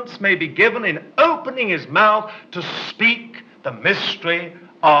utterance may be given in opening his mouth to speak the mystery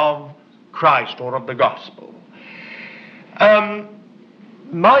of Christ or of the gospel.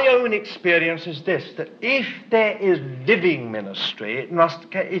 My own experience is this, that if there is living ministry,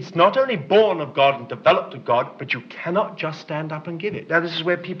 it's not only born of God and developed of God, but you cannot just stand up and give it. Now, this is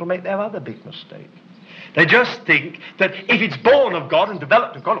where people make their other big mistake. They just think that if it's born of God and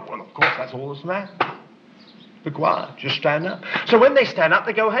developed of God, well, of course, that's all that's required. Just stand up. So when they stand up,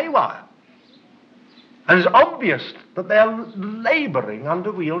 they go haywire. And it's obvious that they're laboring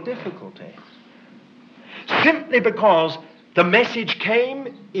under real difficulty. Simply because the message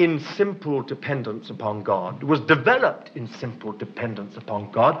came in simple dependence upon God, was developed in simple dependence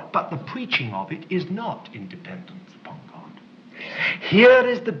upon God, but the preaching of it is not in dependence upon God. Here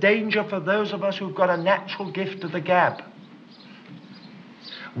is the danger for those of us who've got a natural gift of the gab.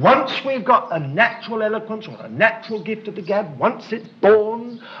 Once we've got a natural eloquence or a natural gift of the gab, once it's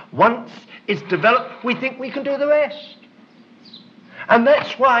born, once it's developed, we think we can do the rest. And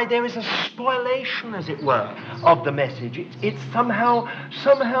that's why there is a spoilation, as it were, of the message. It's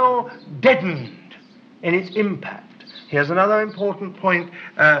somehow deadened in its impact. Here's another important point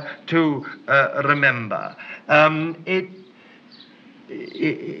to remember.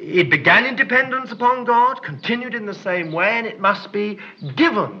 It began in dependence upon God, continued in the same way, and it must be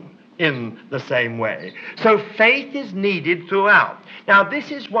given in the same way. So faith is needed throughout. Now,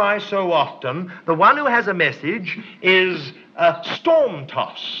 this is why so often the one who has a message is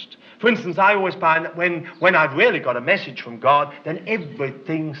storm-tossed. For instance, I always find that when I've really got a message from God, then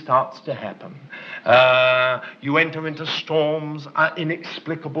everything starts to happen. You enter into storms,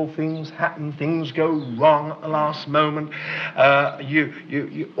 inexplicable things happen, things go wrong at the last moment.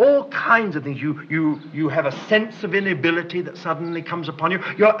 You all kinds of things. You have a sense of inability that suddenly comes upon you.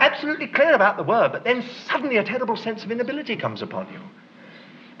 You're absolutely clear about the word, but then suddenly a terrible sense of inability comes upon you.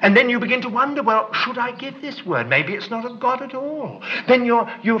 And then you begin to wonder, well, should I give this word? Maybe it's not of God at all. Then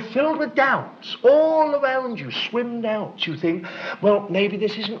you're filled with doubts. All around you swim doubts. You think, well, maybe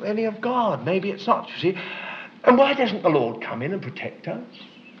this isn't really of God. Maybe it's not, you see. And why doesn't the Lord come in and protect us?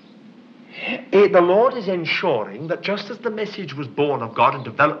 The Lord is ensuring that just as the message was born of God and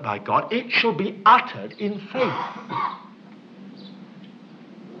developed by God, it shall be uttered in faith.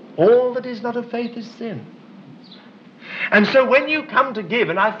 All that is not of faith is sin. And so when you come to give,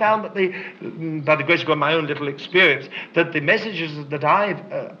 and I found that by the grace of God, my own little experience, that the messages that I've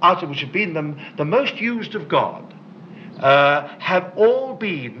uttered, which have been the most used of God, have all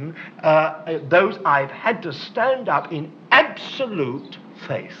been those I've had to stand up in absolute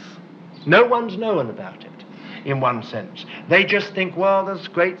faith. No one's known about it, in one sense. They just think, well, there's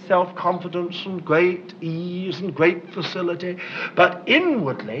great self-confidence and great ease and great facility. But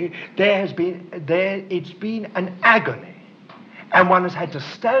inwardly, it's been an agony. And one has had to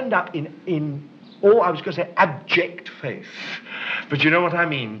stand up in I was going to say abject faith. But you know what I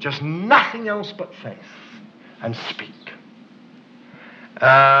mean? Just nothing else but faith. And speak.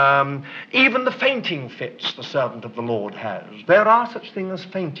 Even the fainting fits the servant of the Lord has. There are such things as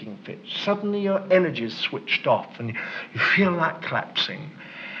fainting fits. Suddenly your energy is switched off and you feel like collapsing.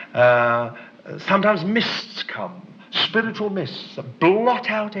 Sometimes mists come, spiritual mists that blot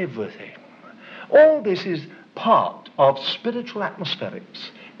out everything. All this is part of spiritual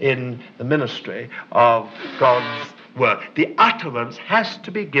atmospherics in the ministry of God's word. The utterance has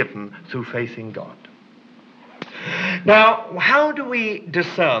to be given through faith in God. Now, how do we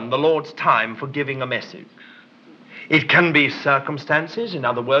discern the Lord's time for giving a message? It can be circumstances. In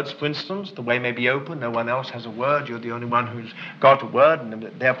other words, for instance, the way may be open, no one else has a word, you're the only one who's got a word, and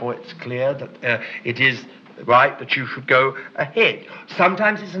therefore it's clear that it is right that you should go ahead.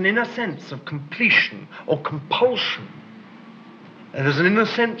 Sometimes it's an inner sense of completion or compulsion. And there's an inner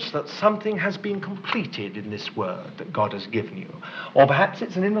sense that something has been completed in this word that God has given you. Or perhaps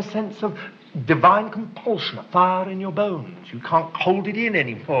it's an inner sense of divine compulsion, a fire in your bones. You can't hold it in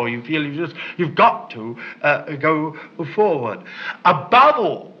anymore. You feel you've got to go forward. Above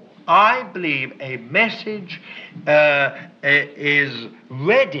all, I believe a message is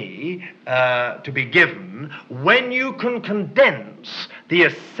ready to be given when you can condense the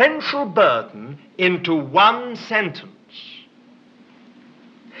essential burden into one sentence.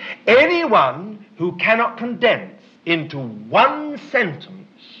 Anyone who cannot condense into one sentence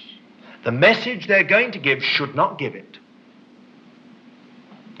the message they're going to give should not give it.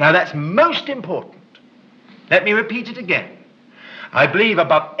 Now that's most important. Let me repeat it again. I believe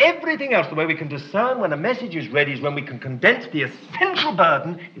above everything else, the way we can discern when a message is ready is when we can condense the essential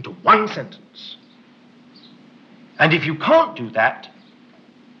burden into one sentence. And if you can't do that,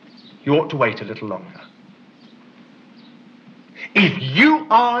 you ought to wait a little longer. If you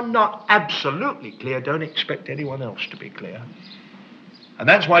are not absolutely clear, don't expect anyone else to be clear. And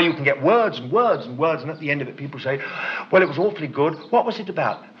that's why you can get words and words and words, and at the end of it people say, well, it was awfully good. What was it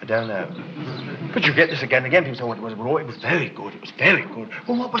about? I don't know. But you get this again and again. People say, well, it was very good. It was very good.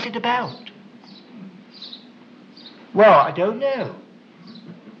 Well, what was it about? Well, I don't know.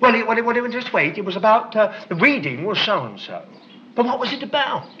 Well, just wait. It was about, the reading was so-and-so. But what was it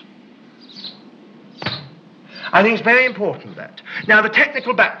about? I think it's very important that. Now, the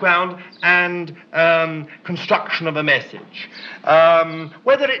technical background and construction of a message.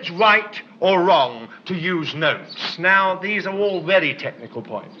 Whether it's right or wrong to use notes. Now, these are all very technical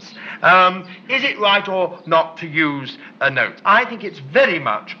points. Is it right or not to use a note? I think it's very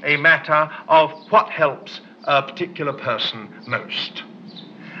much a matter of what helps a particular person most.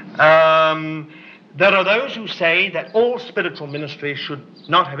 There are those who say that all spiritual ministry should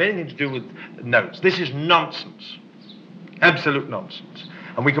not have anything to do with notes. This is nonsense. Absolute nonsense.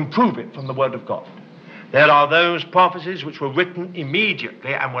 And we can prove it from the Word of God. There are those prophecies which were written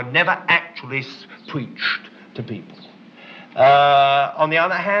immediately and were never actually preached to people. On the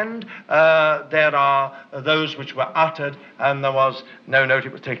other hand, there are those which were uttered and there was no note,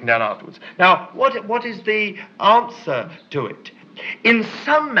 it was taken down afterwards. Now, what is the answer to it? In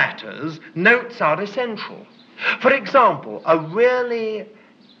some matters, notes are essential. For example, a really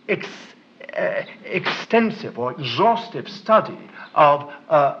extensive or exhaustive study of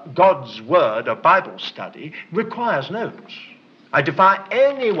God's Word, a Bible study, requires notes. I defy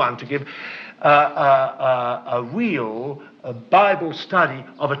anyone to give a real Bible study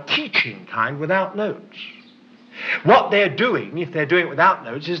of a teaching kind without notes. What they're doing, if they're doing it without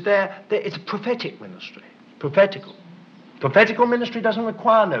notes, is it's a prophetic ministry, prophetical. Prophetical ministry doesn't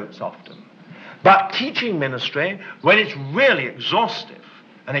require notes often. But teaching ministry, when it's really exhaustive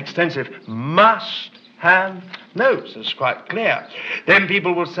and extensive, must have notes. It's quite clear. Then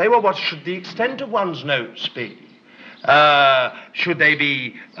people will say, well, what should the extent of one's notes be? Should they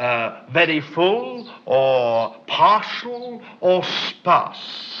be very full or partial or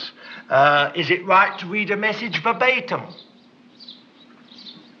sparse? Is it right to read a message verbatim?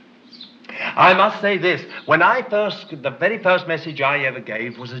 I must say this, the very first message I ever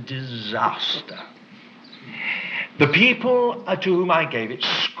gave was a disaster. The people to whom I gave it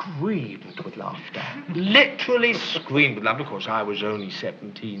screamed with laughter, literally screamed with laughter. Of course, I was only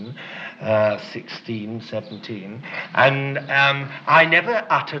 16, 17, and I never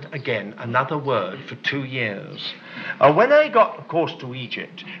uttered again another word for 2 years. When I got, of course, to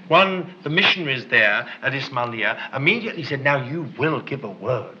Egypt, the missionaries there at Ismailia immediately said, now you will give a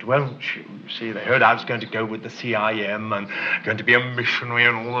word, won't you? You see, they heard I was going to go with the CIM and going to be a missionary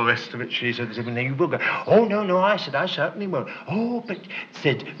and all the rest of it. She said, now you will go. Oh, no, I said, I certainly won't. Oh, but,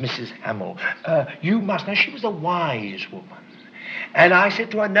 said Mrs. Hamill, you must. Now, she was a wise woman. And I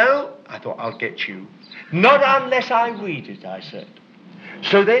said to her, no, I thought, I'll get you. Not unless I read it, I said.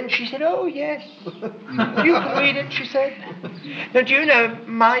 So then she said, oh, yes, you can read it, she said. Now, do you know,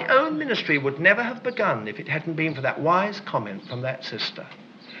 my own ministry would never have begun if it hadn't been for that wise comment from that sister.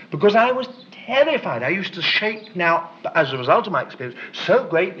 Because I was terrified. I used to shake now, as a result of my experience, so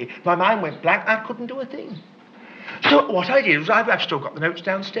greatly, my mind went blank, I couldn't do a thing. So what I did was, I've still got the notes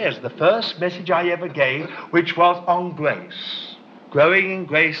downstairs, the first message I ever gave, which was on grace, growing in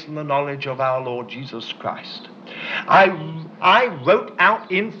grace and the knowledge of our Lord Jesus Christ. I wrote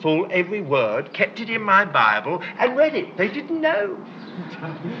out in full every word, kept it in my Bible, and read it. They didn't know.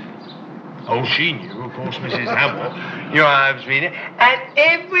 Oh, she knew, of course, Mrs. Hamill. You know, I was reading it. And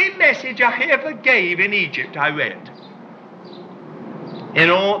every message I ever gave in Egypt, I read.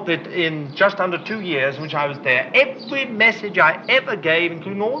 in just under 2 years in which I was there, every message I ever gave,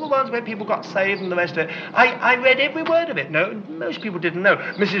 including all the ones where people got saved and the rest of it, I read every word of it. No, most people didn't know.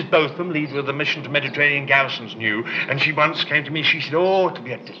 Mrs. Botham, leader of the Mission to Mediterranean Garrisons, knew, and she once came to me, she said, "Oh, it'll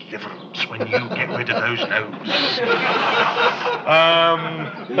be a deliverance when you get rid of those notes."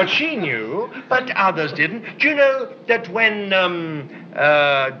 But she knew, but others didn't. Do you know that when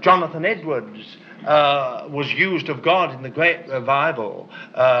Jonathan Edwards was used of God in the great revival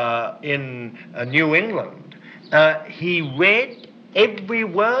in New England, he read every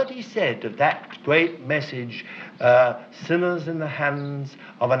word he said of that great message, sinners in the hands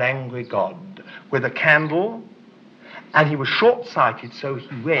of an angry God, with a candle, and he was short-sighted, so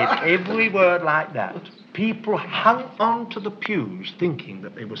he read every word like that. People hung on to the pews thinking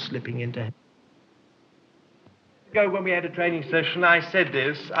that they were slipping into heaven. When we had a training session, I said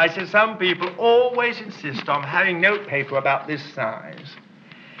this. I said, some people always insist on having notepaper about this size.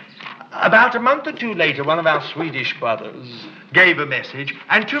 About a month or two later, one of our Swedish brothers gave a message,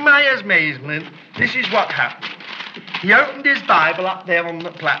 and to my amazement, this is what happened. He opened his Bible up there on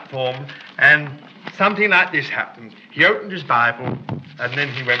the platform, and something like this happened. He opened his Bible, and then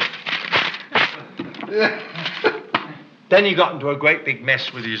he went... Then he got into a great big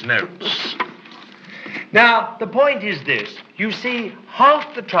mess with his notes. Now, the point is this. You see,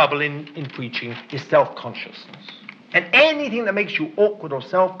 half the trouble in preaching is self-consciousness. And anything that makes you awkward or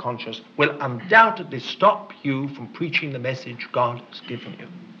self-conscious will undoubtedly stop you from preaching the message God has given you.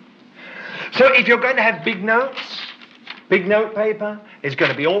 So if you're going to have big notes, big note paper, it's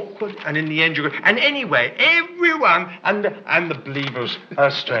going to be awkward, and in the end you're going... And anyway, everyone, and the believers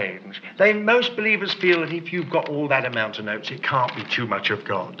are strange. Most believers feel that if you've got all that amount of notes, it can't be too much of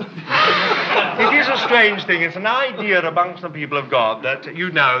God. It is a strange thing. It's an idea amongst the people of God that you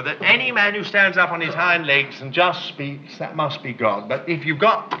know that any man who stands up on his hind legs and just speaks, that must be God. But if you've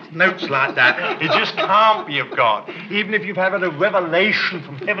got notes like that, it just can't be of God. Even if you've had a revelation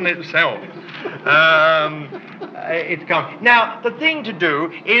from heaven itself. It can't. Now, the thing to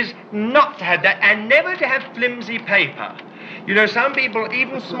do is not to have that, and never to have flimsy paper. You know, some people,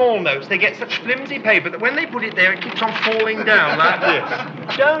 even small notes, they get such flimsy paper that when they put it there, it keeps on falling down like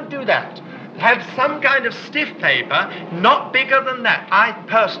this. Don't do that. Have some kind of stiff paper, not bigger than that. I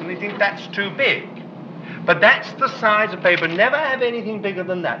personally think that's too big. But that's the size of paper. Never have anything bigger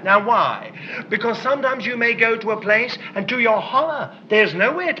than that. Now, why? Because sometimes you may go to a place, and to your horror, there's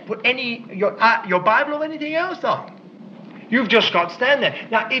nowhere to put your Bible or anything else on. You've just got to stand there.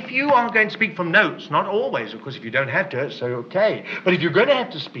 Now, if you are going to speak from notes, not always, of course, if you don't have to, it's so okay. But if you're going to have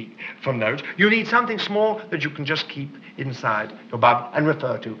to speak from notes, you need something small that you can just keep inside your Bible and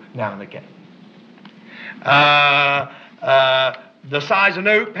refer to now and again. The size of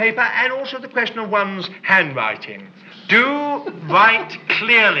note paper, and also the question of one's handwriting. Do write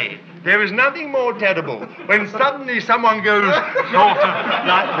clearly. There is nothing more terrible when suddenly someone goes sort of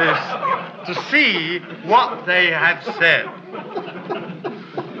like this to see what they have said.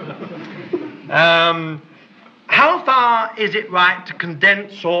 How far is it right to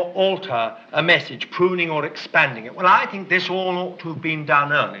condense or alter a message, pruning or expanding it? Well, I think this all ought to have been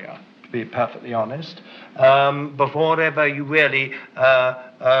done earlier, to be perfectly honest, before ever you really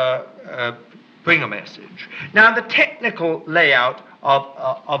bring a message. Now, the technical layout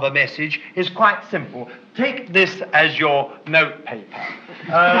of a message is quite simple. Take this as your note paper.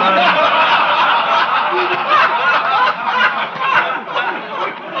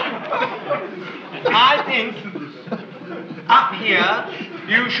 I think up here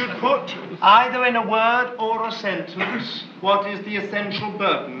you should put either in a word or a sentence what is the essential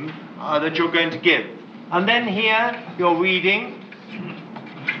burden that you're going to give. And then here you're reading.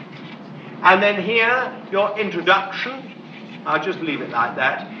 And then here your introduction. I'll just leave it like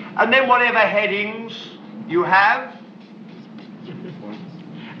that. And then whatever headings you have.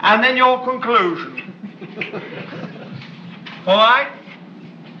 And then your conclusion. All right?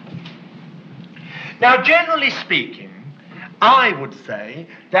 Now, generally speaking, I would say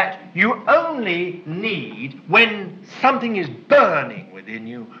that you only need, when something is burning within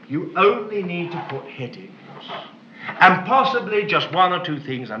you, you only need to put headings. And possibly just one or two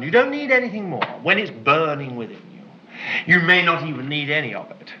things, and you don't need anything more when it's burning within you. You may not even need any of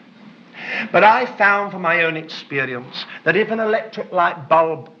it. But I found from my own experience that if an electric light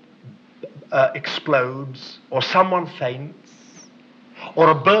bulb explodes, or someone faints, or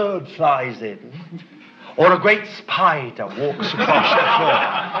a bird flies in, or a great spider walks across the floor,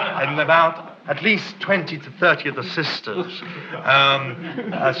 and about at least 20 to 30 of the sisters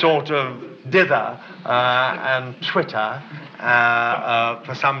sort of dither and twitter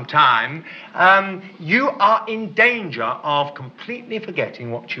for some time, you are in danger of completely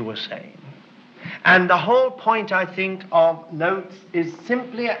forgetting what you were saying. And the whole point, I think, of notes is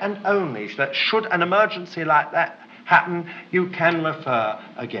simply and only that should an emergency like that happen, you can refer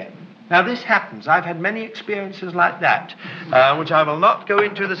again. Now, this happens. I've had many experiences like that, which I will not go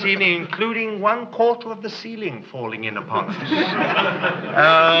into this evening, including 1/4 of the ceiling falling in upon us.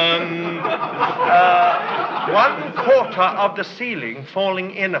 1/4 of the ceiling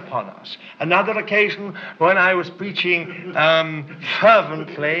falling in upon us. Another occasion when I was preaching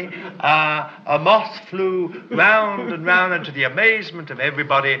fervently, a moth flew round and round, and to the amazement of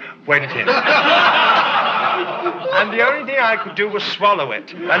everybody, went in. And the only thing I could do was swallow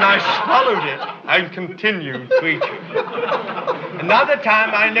it. And I swallowed it and continued preaching. Another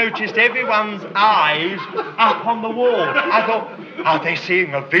time I noticed everyone's eyes up on the wall. I thought, are they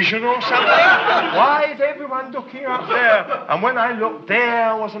seeing a vision or something? Why is everyone looking up there? And when I looked,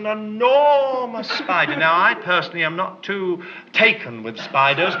 there was an enormous spider. Now, I personally am not too taken with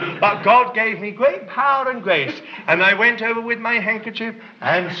spiders, but God gave me great power and grace. And I went over with my handkerchief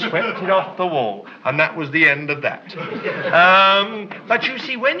and swept it off the wall. And that was the end of that. But you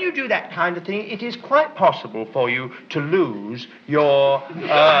see, when you do that kind of thing, it is quite possible for you to lose your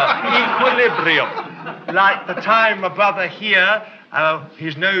equilibrium. Like the time a brother here,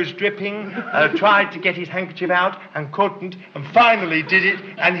 his nose dripping, tried to get his handkerchief out and couldn't, and finally did it,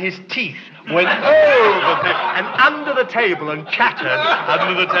 and his teeth went over and under the table and chattered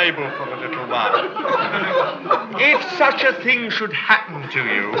under the table for a little while. If such a thing should happen to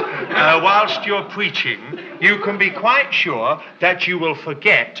you whilst you're preaching, you can be quite sure that you will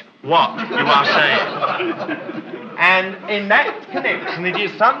forget what you are saying. And in that connection, it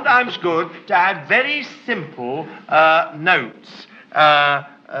is sometimes good to have very simple notes.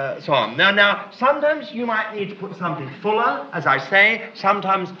 So on. Now, sometimes you might need to put something fuller, as I say,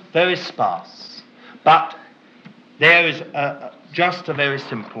 sometimes very sparse. But there is just a very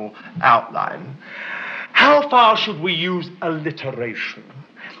simple outline. How far should we use alliteration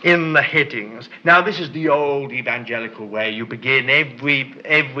in the headings? Now, this is the old evangelical way. You begin,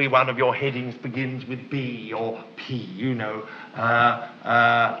 every one of your headings begins with B or P, you know.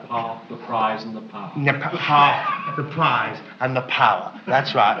 Half the prize and the power. Half the prize and the power.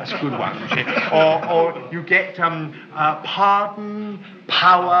 That's right, that's a good one. Or you get pardon,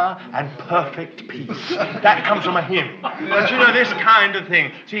 power, and perfect peace. That comes from a hymn. But you know, this kind of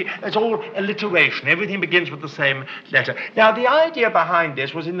thing. See, it's all alliteration. Everything begins with the same letter. Now, the idea behind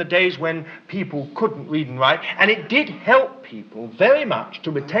this was in the days when people couldn't read and write, and it did help people very much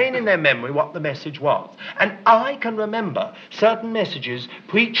to retain in their memory what the message was. And I can remember certain messages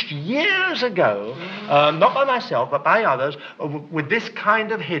preached years ago, not by myself, but by others, with this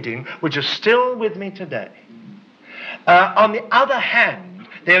kind of heading, which is still with me today. On the other hand,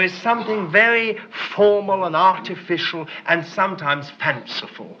 there is something very formal and artificial and sometimes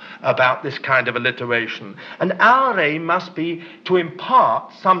fanciful about this kind of alliteration. And our aim must be to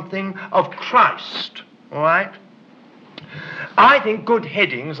impart something of Christ, all right? I think good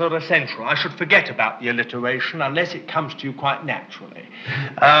headings are essential. I should forget about the alliteration unless it comes to you quite naturally.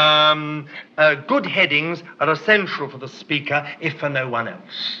 Good headings are essential for the speaker, if for no one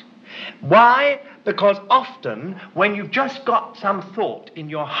else. Why? Because often, when you've just got some thought in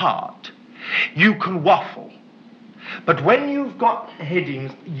your heart, you can waffle. But when you've got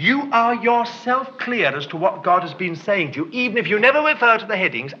headings, you are yourself clear as to what God has been saying to you, even if you never refer to the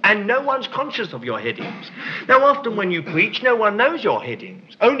headings, and no one's conscious of your headings. Now, often when you preach, no one knows your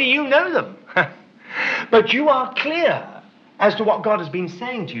headings. Only you know them. But you are clear as to what God has been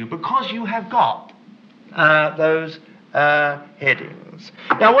saying to you because you have got those headings.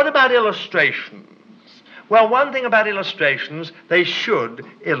 Now, what about illustrations? Well, one thing about illustrations, they should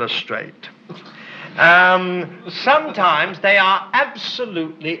illustrate. Sometimes they are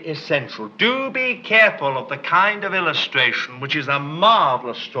absolutely essential. Do be careful of the kind of illustration which is a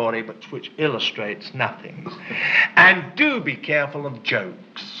marvelous story but which illustrates nothing. And do be careful of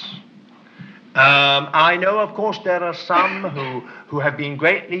jokes. I know, of course, there are some who have been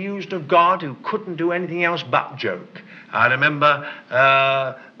greatly used of God who couldn't do anything else but joke. I remember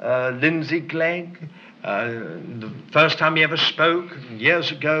Lindsay Glegg, the first time he ever spoke, years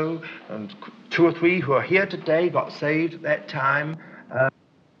ago, and 2 or 3 who are here today got saved at that time.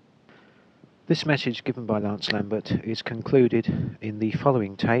 This message given by Lance Lambert is concluded in the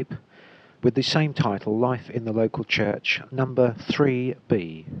following tape with the same title, Life in the Local Church, number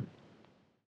 3B.